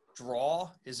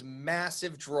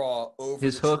massive draw over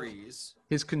his the hook, trees.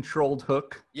 His controlled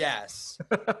hook. Yes.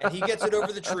 And he gets it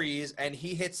over the trees, and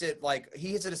he hits it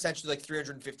essentially like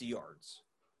 350 yards.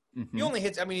 Mm-hmm. He only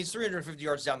hits, he's 350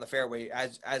 yards down the fairway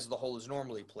as the hole is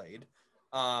normally played.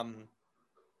 But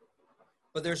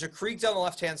there's a creek down the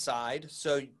left-hand side,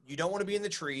 so you don't want to be in the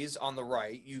trees on the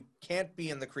right. You can't be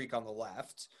in the creek on the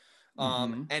left.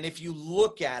 And if you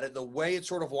look at it, the way it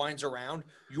sort of winds around,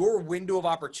 your window of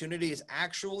opportunity is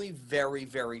actually very,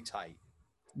 very tight.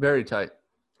 Very tight.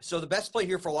 So the best play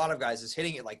here for a lot of guys is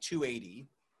hitting it like 280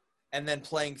 and then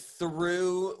playing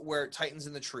through where it tightens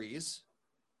in the trees.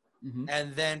 Mm-hmm.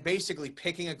 And then basically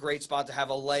picking a great spot to have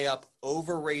a layup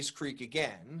over Race Creek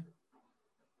again.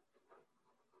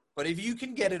 But if you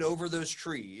can get it over those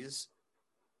trees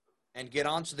and get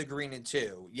onto the green in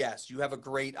 2, yes, you have a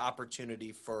great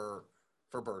opportunity for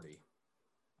birdie.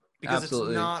 Because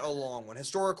Absolutely. It's not a long one.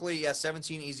 Historically, yes,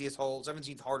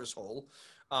 17th hardest hole,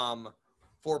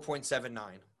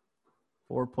 4.79.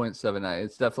 4.79.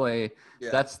 It's definitely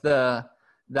that's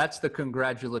the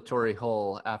congratulatory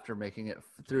hole after making it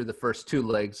through the first 2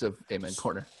 legs of Amen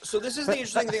Corner. So this is the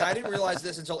interesting thing. I didn't realize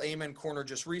this until Amen Corner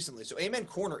just recently. So Amen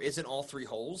Corner isn't all 3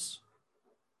 holes.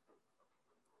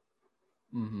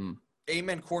 Mm-hmm.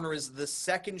 Amen Corner is the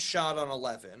second shot on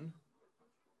 11,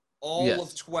 all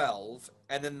of 12,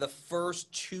 and then the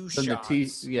first 2 shots. The tee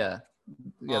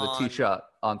shot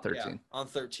on 13. Yeah, on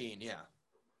 13, yeah.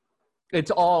 It's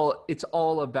all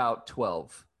about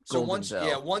 12. So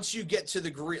once you get to the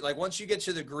green,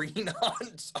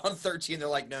 on 13, they're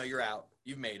like, no, you're out.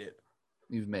 You've made it.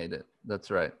 You've made it.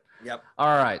 That's right. Yep.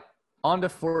 All right. On to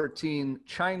 14,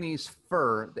 Chinese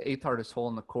Fir, the 8th hardest hole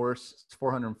in the course. It's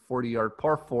 440-yard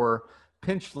par 4,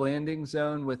 pinched landing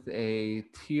zone with a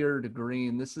tiered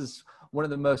green. This is one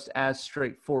of the most as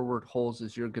straightforward holes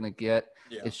as you're going to get.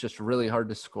 Yeah. It's just really hard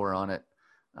to score on it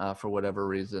for whatever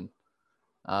reason.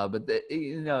 But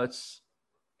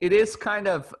it is kind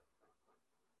of,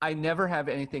 I never have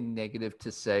anything negative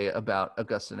to say about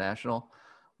Augusta National.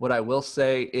 What I will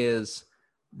say is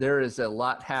there is a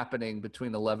lot happening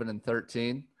between 11 and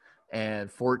 13, and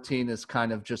 14 is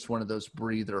kind of just one of those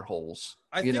breather holes.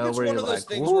 I think it's one of those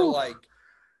things where,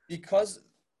 because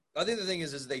I think the thing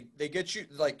is they get you,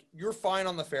 you're fine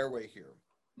on the fairway here.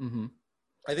 Mm-hmm.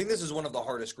 I think this is one of the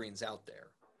hardest greens out there.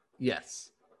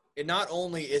 Yes. It not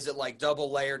only is it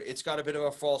double layered, it's got a bit of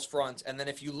a false front. And then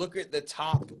if you look at the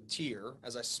top tier,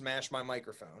 as I smash my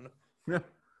microphone,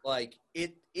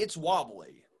 it's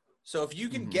wobbly. So if you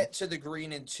can get to the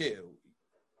green in 2,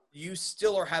 you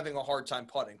still are having a hard time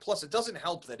putting. Plus, it doesn't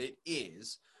help that it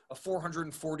is a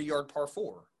 440-yard par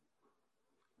 4.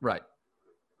 Right.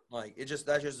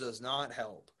 That just does not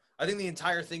help. I think the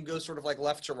entire thing goes sort of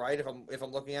left to right if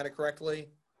I'm looking at it correctly.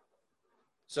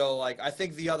 So, I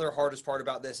think the other hardest part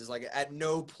about this is, at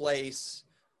no place,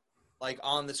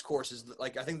 on this course is, I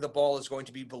think the ball is going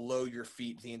to be below your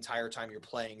feet the entire time you're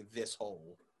playing this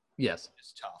hole. Yes.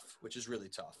 It's tough, which is really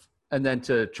tough. And then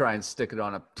to try and stick it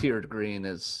on a tiered green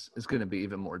is going to be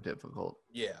even more difficult.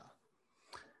 Yeah.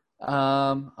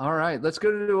 All right. Let's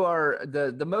go to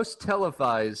the most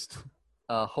televised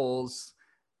holes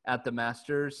at the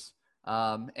Masters.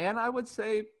 And I would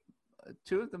say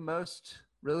 2 of the most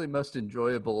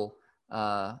enjoyable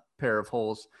pair of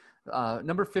holes.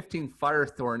 Number 15,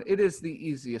 Firethorn. It is the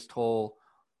easiest hole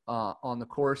on the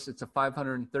course. It's a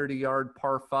 530-yard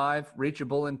par 5,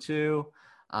 reachable in 2,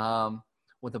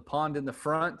 with a pond in the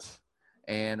front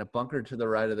and a bunker to the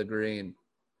right of the green.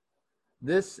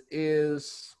 This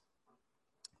is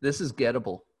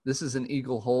gettable. This is an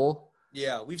eagle hole.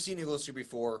 Yeah, we've seen eagles here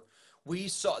before. We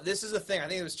saw, this is the thing. I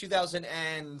think it was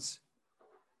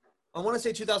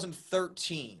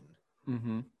 2013.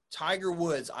 Mm-hmm. Tiger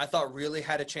Woods, I thought really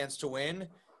had a chance to win.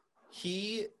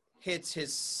 He hits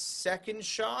his second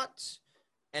shot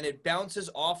and it bounces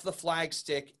off the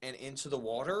flagstick and into the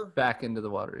water. Back into the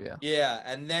water, yeah. Yeah,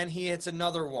 and then he hits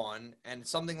another one and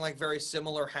something like very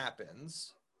similar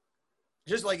happens.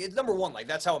 Just like, it's number one, like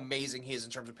that's how amazing he is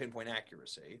in terms of pinpoint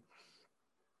accuracy.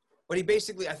 But he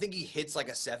basically, I think he hits like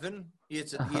a 7. He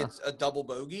hits a double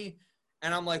bogey.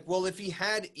 And I'm like, well, if he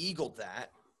had eagled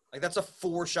that, like that's a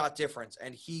 4-shot difference.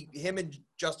 And him and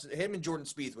Jordan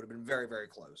Spieth would have been very, very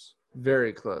close.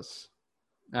 Very close.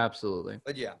 Absolutely.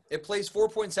 But yeah, it plays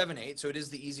 4.78, so it is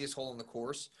the easiest hole on the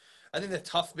course. I think the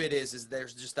tough bit is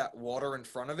there's just that water in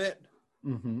front of it.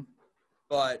 Mm-hmm.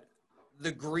 But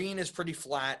the green is pretty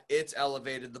flat. It's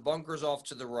elevated. The bunker's off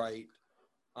to the right.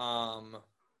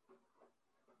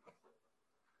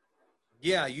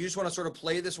 Yeah, you just want to sort of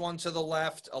play this one to the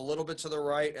left, a little bit to the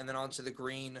right, and then onto the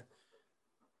green.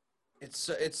 It's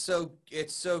so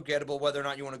gettable whether or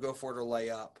not you want to go for it or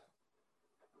lay up.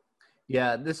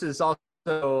 Yeah, this is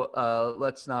also,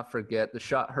 let's not forget, the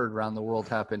shot heard around the world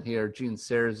happened here. Gene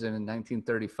Sarazen in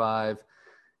 1935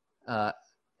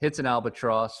 hits an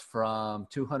albatross from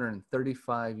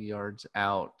 235 yards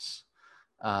out.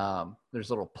 There's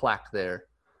a little plaque there.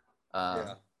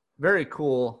 Yeah. Very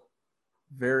cool.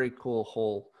 Very cool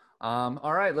hole.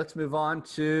 All right, let's move on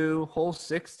to hole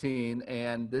 16.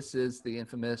 And this is the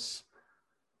infamous,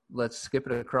 let's skip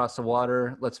it across the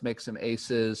water. Let's make some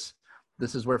aces.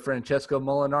 This is where Francesco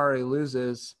Molinari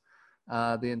loses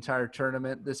the entire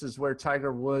tournament. This is where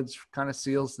Tiger Woods kind of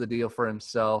seals the deal for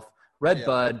himself.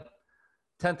 Redbud,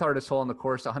 10th hardest hole on the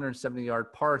course,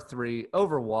 170-yard par 3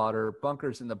 over water,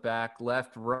 bunkers in the back,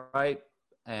 left, right,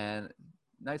 and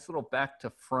nice little back to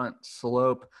front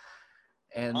slope.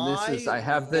 And this is, I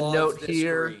have the note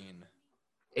here, green.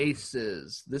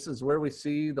 Aces. This is where we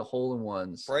see the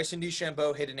hole-in-ones. Bryson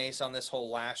DeChambeau hit an ace on this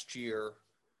hole last year.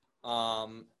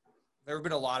 There have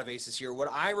been a lot of aces here. What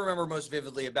I remember most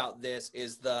vividly about this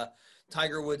is the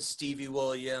Tiger Woods, Stevie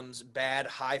Williams bad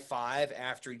high five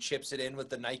after he chips it in with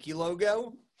the Nike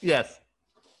logo. Yes.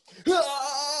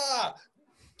 Ah!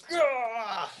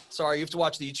 Ah! Sorry, you have to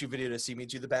watch the YouTube video to see me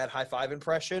do the bad high five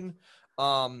impression.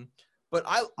 But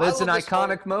it's an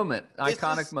iconic moment.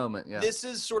 Iconic moment, yeah. This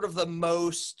is sort of the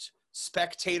most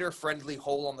spectator-friendly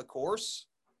hole on the course.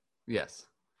 Yes.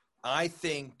 I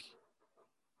think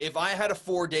if I had a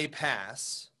 4-day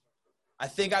pass, I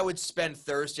think I would spend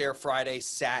Thursday or Friday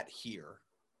sat here.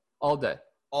 All day.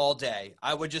 All day.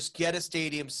 I would just get a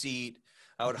stadium seat.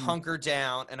 I would hunker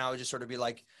down, and I would just sort of be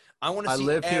like, I want to see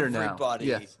everybody.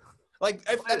 Yes. Like,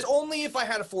 that's only if I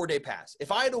had a 4-day pass.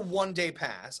 If I had a 1-day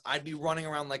pass, I'd be running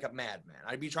around like a madman.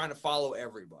 I'd be trying to follow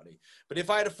everybody. But if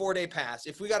I had a 4-day pass,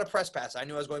 if we got a press pass, I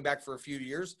knew I was going back for a few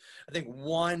years. I think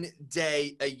 1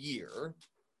 day a year,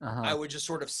 I would just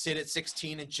sort of sit at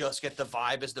 16 and just get the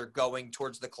vibe as they're going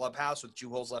towards the clubhouse with 2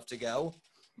 holes left to go.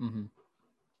 Mm-hmm.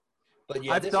 But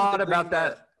yeah, I've thought about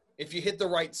that. If you hit the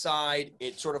right side,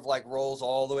 it sort of like rolls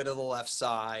all the way to the left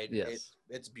side. Yes.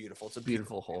 It's beautiful. It's a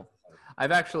beautiful hole.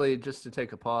 I've actually, just to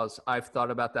take a pause, I've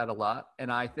thought about that a lot.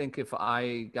 And I think if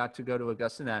I got to go to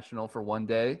Augusta National for 1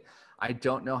 day, I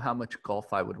don't know how much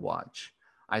golf I would watch.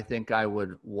 I think I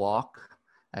would walk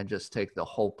and just take the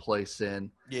whole place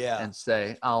in and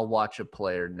say, I'll watch a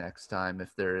player next time if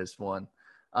there is one.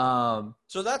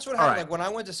 So that's what happened. Right. Like when I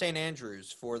went to St.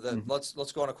 Andrews for the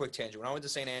let's go on a quick tangent. When I went to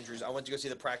St. Andrews, I went to go see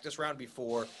the practice round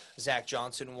before Zach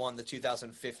Johnson won the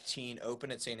 2015 Open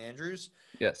at St. Andrews.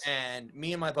 Yes. And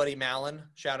me and my buddy Malin,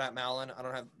 shout out Malin. I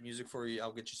don't have music for you.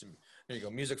 I'll get you some. There you go,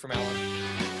 music for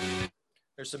Malin.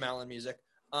 There's some Malin music.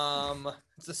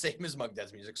 It's the same as Mug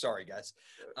Dad's music. Sorry, guys.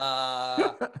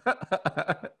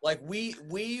 Like we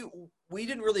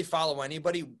didn't really follow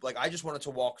anybody. Like I just wanted to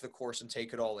walk the course and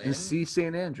take it all in. And see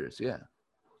St. Andrews, yeah.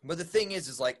 But the thing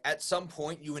is like at some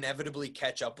point you inevitably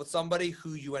catch up with somebody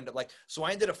who you end up like. So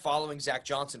I ended up following Zach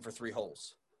Johnson for 3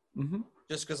 holes. Mm-hmm.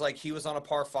 Just because like he was on a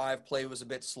par 5, play was a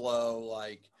bit slow.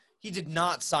 Like he did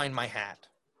not sign my hat.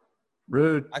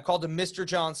 Rude. I called him Mr.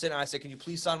 Johnson and I said, "Can you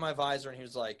please sign my visor?" And he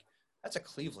was like, "That's a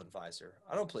Cleveland visor.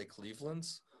 I don't play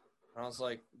Cleveland's." And I was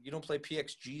like, "You don't play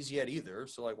PXGs yet either.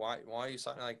 So like, why are you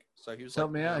signing?" Like, so he was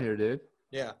help me out here, dude.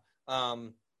 Yeah.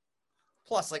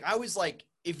 Plus, like, I was like,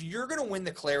 if you're gonna win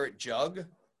the Claret Jug,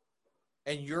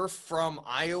 and you're from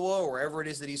Iowa or wherever it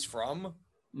is that he's from,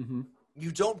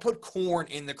 you don't put corn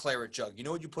in the Claret Jug. You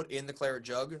know what you put in the Claret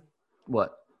Jug?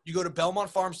 What? You go to Belmont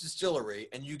Farms Distillery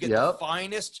and you get the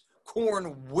finest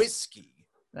corn whiskey.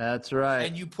 That's right.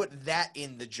 And you put that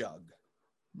in the jug.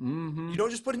 Mm-hmm. You don't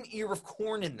just put an ear of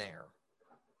corn in there.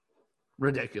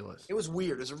 Ridiculous. It was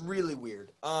weird. It was really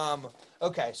weird.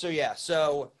 Okay, so yeah,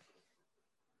 so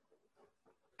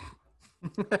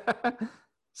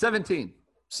 17.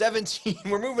 17.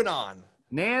 We're moving on.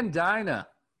 Nandina.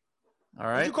 All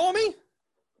right. What'd you call me?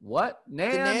 What?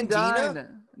 Nandina?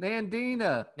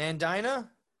 Nandina. Nandina?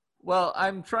 Well,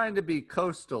 I'm trying to be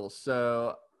coastal,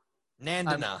 so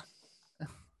Nandina.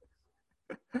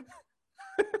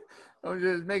 I'm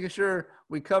just making sure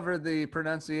we cover the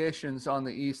pronunciations on the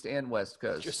East and West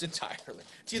Coast. Just entirely.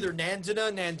 It's either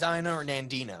Nandina, Nandina, or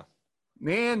Nandina.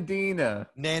 Nandina.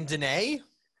 Nandine?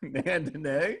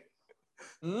 Nandine?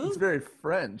 It's very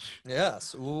French.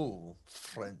 Yes. Ooh,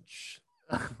 French.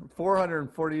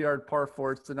 440-yard par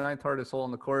 4. It's the 9th hardest hole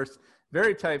in the course.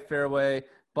 Very tight fairway.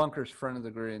 Bunkers front of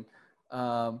the green.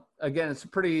 Again, it's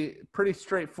pretty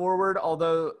straightforward,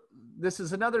 although this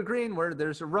is another green where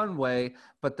there's a runway,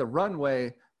 but the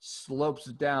runway slopes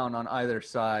down on either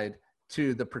side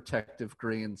to the protective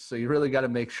greens. So you really got to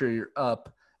make sure you're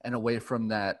up and away from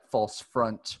that false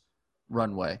front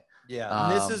runway.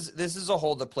 Yeah, and this is a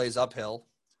hole that plays uphill.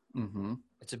 Mm-hmm.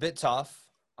 It's a bit tough.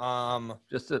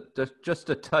 Just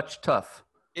a touch tough.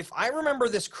 If I remember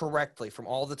this correctly from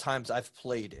all the times I've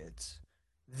played it,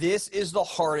 this is the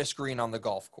hardest green on the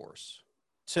golf course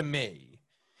to me.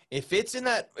 If it's in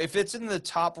the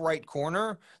top right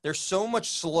corner, there's so much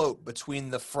slope between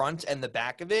the front and the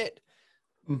back of it.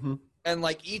 Mm-hmm. And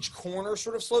like each corner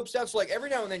sort of slopes down. So like every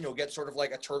now and then you'll get sort of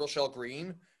like a turtle shell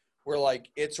green where like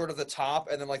it's sort of the top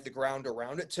and then like the ground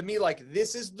around it. To me, like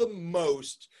this is the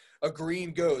most a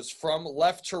green goes from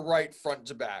left to right, front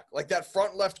to back. Like that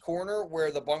front left corner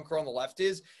where the bunker on the left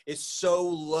is so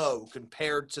low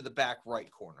compared to the back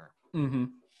right corner. Mm-hmm.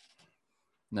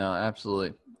 No,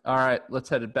 absolutely. All right, let's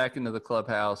head it back into the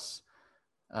clubhouse.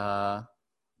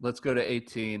 Let's go to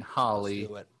 18, Holly.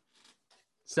 Let's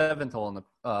do it. 7th hole in the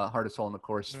hardest hole in the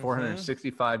course,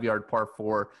 465-yard par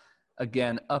 4.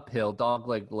 Again, uphill,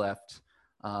 dogleg left.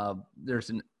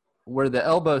 Where the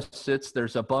elbow sits,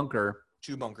 there's a bunker.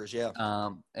 2 bunkers, yeah.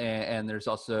 And there's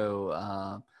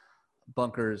also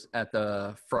bunkers at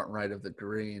the front right of the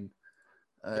green.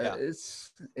 Yeah.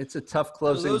 It's a tough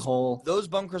closing hole. Those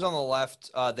bunkers on the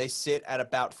left, they sit at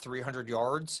about 300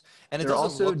 yards, and it They're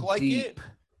doesn't also look like deep. it.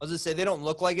 I was gonna say they don't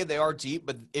look like it. They are deep,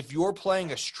 but if you're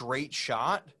playing a straight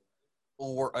shot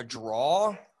or a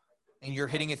draw and you're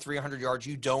hitting it 300 yards,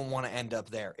 you don't want to end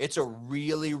up there. It's a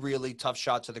really, really tough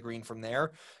shot to the green from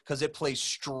there because it plays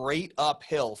straight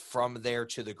uphill from there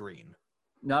to the green.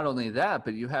 Not only that,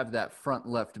 but you have that front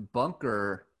left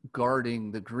bunker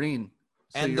guarding the green.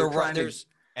 So And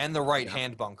the right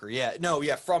hand bunker. Yeah. No,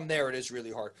 yeah, from there it is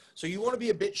really hard. So you want to be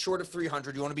a bit short of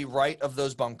 300. You want to be right of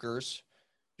those bunkers.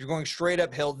 You're going straight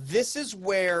uphill. This is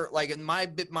where, like, in my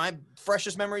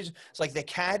freshest memories, it's like the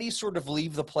caddies sort of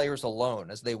leave the players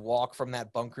alone as they walk from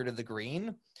that bunker to the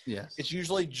green. Yes. It's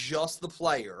usually just the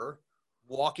player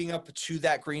walking up to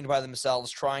that green by themselves,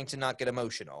 trying to not get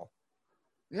emotional.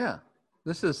 Yeah.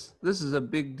 This is a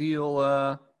big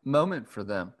deal moment for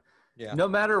them. Yeah. No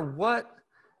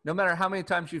matter how many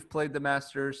times you've played the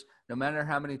Masters, no matter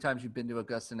how many times you've been to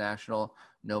Augusta National,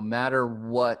 no matter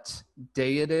what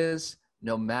day it is,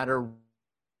 no matter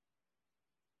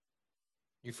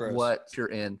You froze. what you're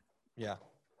in, Yeah.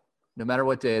 no matter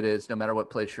what day it is, no matter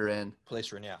what place you're in, Place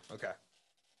you're in, yeah. Okay.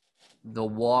 the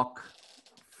walk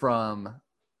from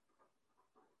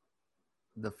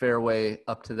the fairway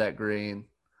up to that green,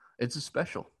 it's a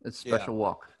special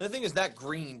walk. The thing is that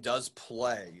green does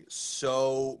play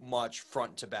so much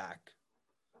front to back.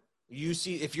 You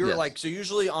see, if you're so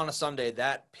usually on a Sunday,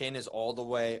 that pin is all the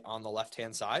way on the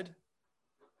left-hand side.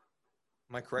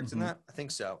 Am I correct in that? I think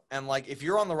so. And like, if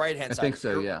you're on the right-hand side,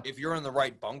 if you're in the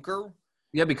right bunker.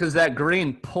 Yeah, because that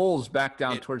green pulls back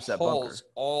down towards that bunker. Pulls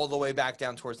all the way back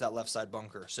down towards that left side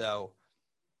bunker. So,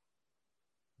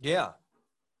 yeah.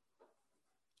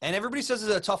 And everybody says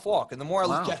it's a tough walk. And the more I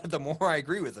look at it, the more I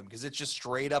agree with them because it's just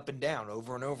straight up and down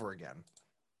over and over again.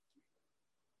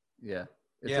 Yeah,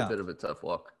 it's a bit of a tough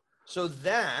walk. So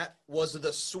that was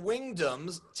the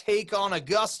Swingdoms take on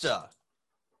Augusta.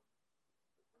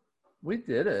 We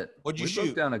did it. What'd you shoot? We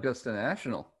broke down Augusta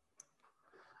National.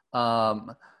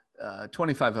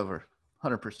 25 over,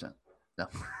 100%. No.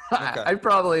 Okay. I'd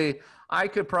probably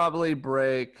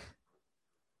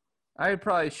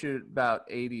shoot about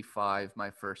 85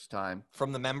 my first time.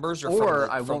 From the members or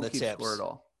from I the won't tips? keep score at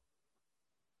all.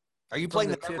 Are you playing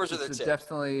the members or the tips?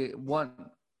 Definitely one.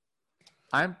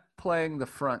 I'm playing the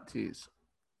front tees.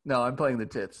 No, I'm playing the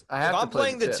tips. If I'm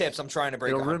playing the tips, I'm trying to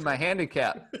break 100. It'll ruin my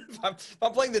handicap. if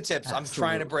I'm playing the tips, I'm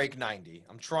trying to break 90.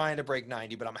 I'm trying to break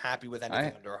 90, but I'm happy with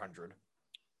anything under 100.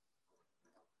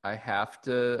 I have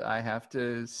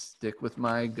to stick with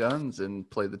my guns and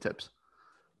play the tips.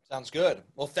 Sounds good.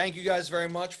 Well, thank you guys very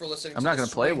much for listening I'm to not the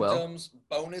gonna play well. Swingdoms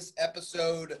bonus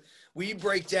episode. We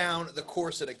break down the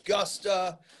course at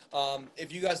Augusta.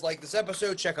 If you guys like this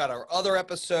episode, check out our other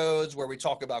episodes where we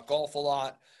talk about golf a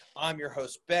lot. I'm your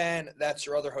host, Ben. That's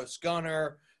your other host,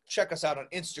 Gunner. Check us out on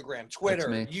Instagram, Twitter,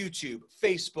 YouTube,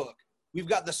 Facebook. We've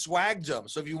got the Swagdom.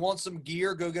 So if you want some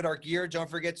gear, go get our gear. Don't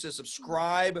forget to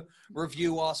subscribe,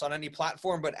 review us on any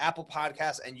platform, but Apple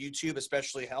Podcasts and YouTube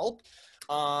especially help.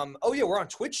 We're on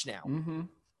Twitch now.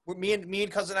 Mm-hmm. Me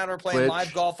and Cousin Adam are playing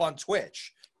live golf on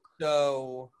Twitch.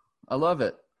 So I love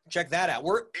it. Check that out.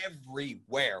 We're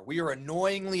everywhere. We are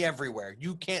annoyingly everywhere.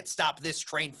 You can't stop this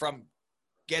train from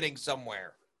getting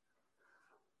somewhere.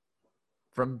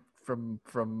 From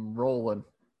rolling.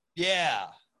 Yeah.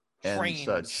 And trains.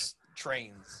 Such.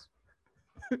 Trains.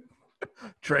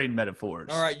 Train metaphors.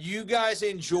 All right. You guys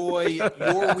enjoy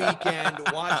your weekend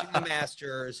watching the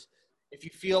Masters. If you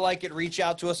feel like it, reach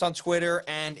out to us on Twitter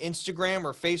and Instagram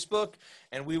or Facebook,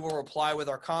 and we will reply with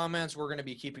our comments. We're going to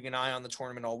be keeping an eye on the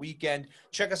tournament all weekend.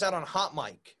 Check us out on Hot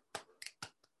Mic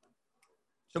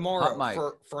tomorrow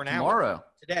for an hour. Tomorrow.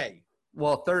 Today.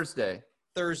 Well, Thursday.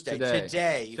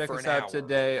 Today. Check for us an out hour.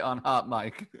 today on Hot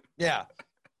Mic. Yeah.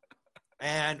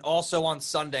 And also on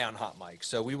Sunday on Hot Mic.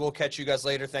 So we will catch you guys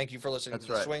later. Thank you for listening to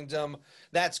the Swingdom.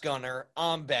 That's Gunner.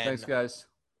 I'm Ben. Thanks, guys.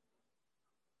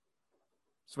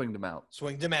 Swing them out.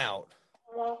 Swing them out.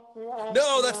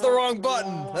 No, that's the wrong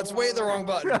button. That's way the wrong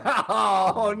button.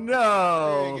 Oh,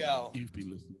 no. There you go. You've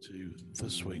been listening to The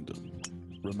Swingdom.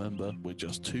 Remember, we're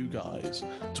just two guys,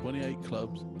 28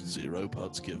 clubs, 0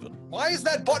 putts given. Why is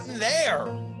that button there?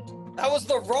 That was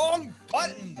the wrong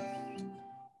button.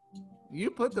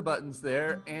 You put the buttons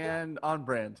there and on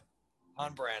brand.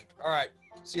 On brand. All right.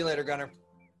 See you later, Gunner.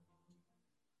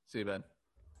 See you, Ben.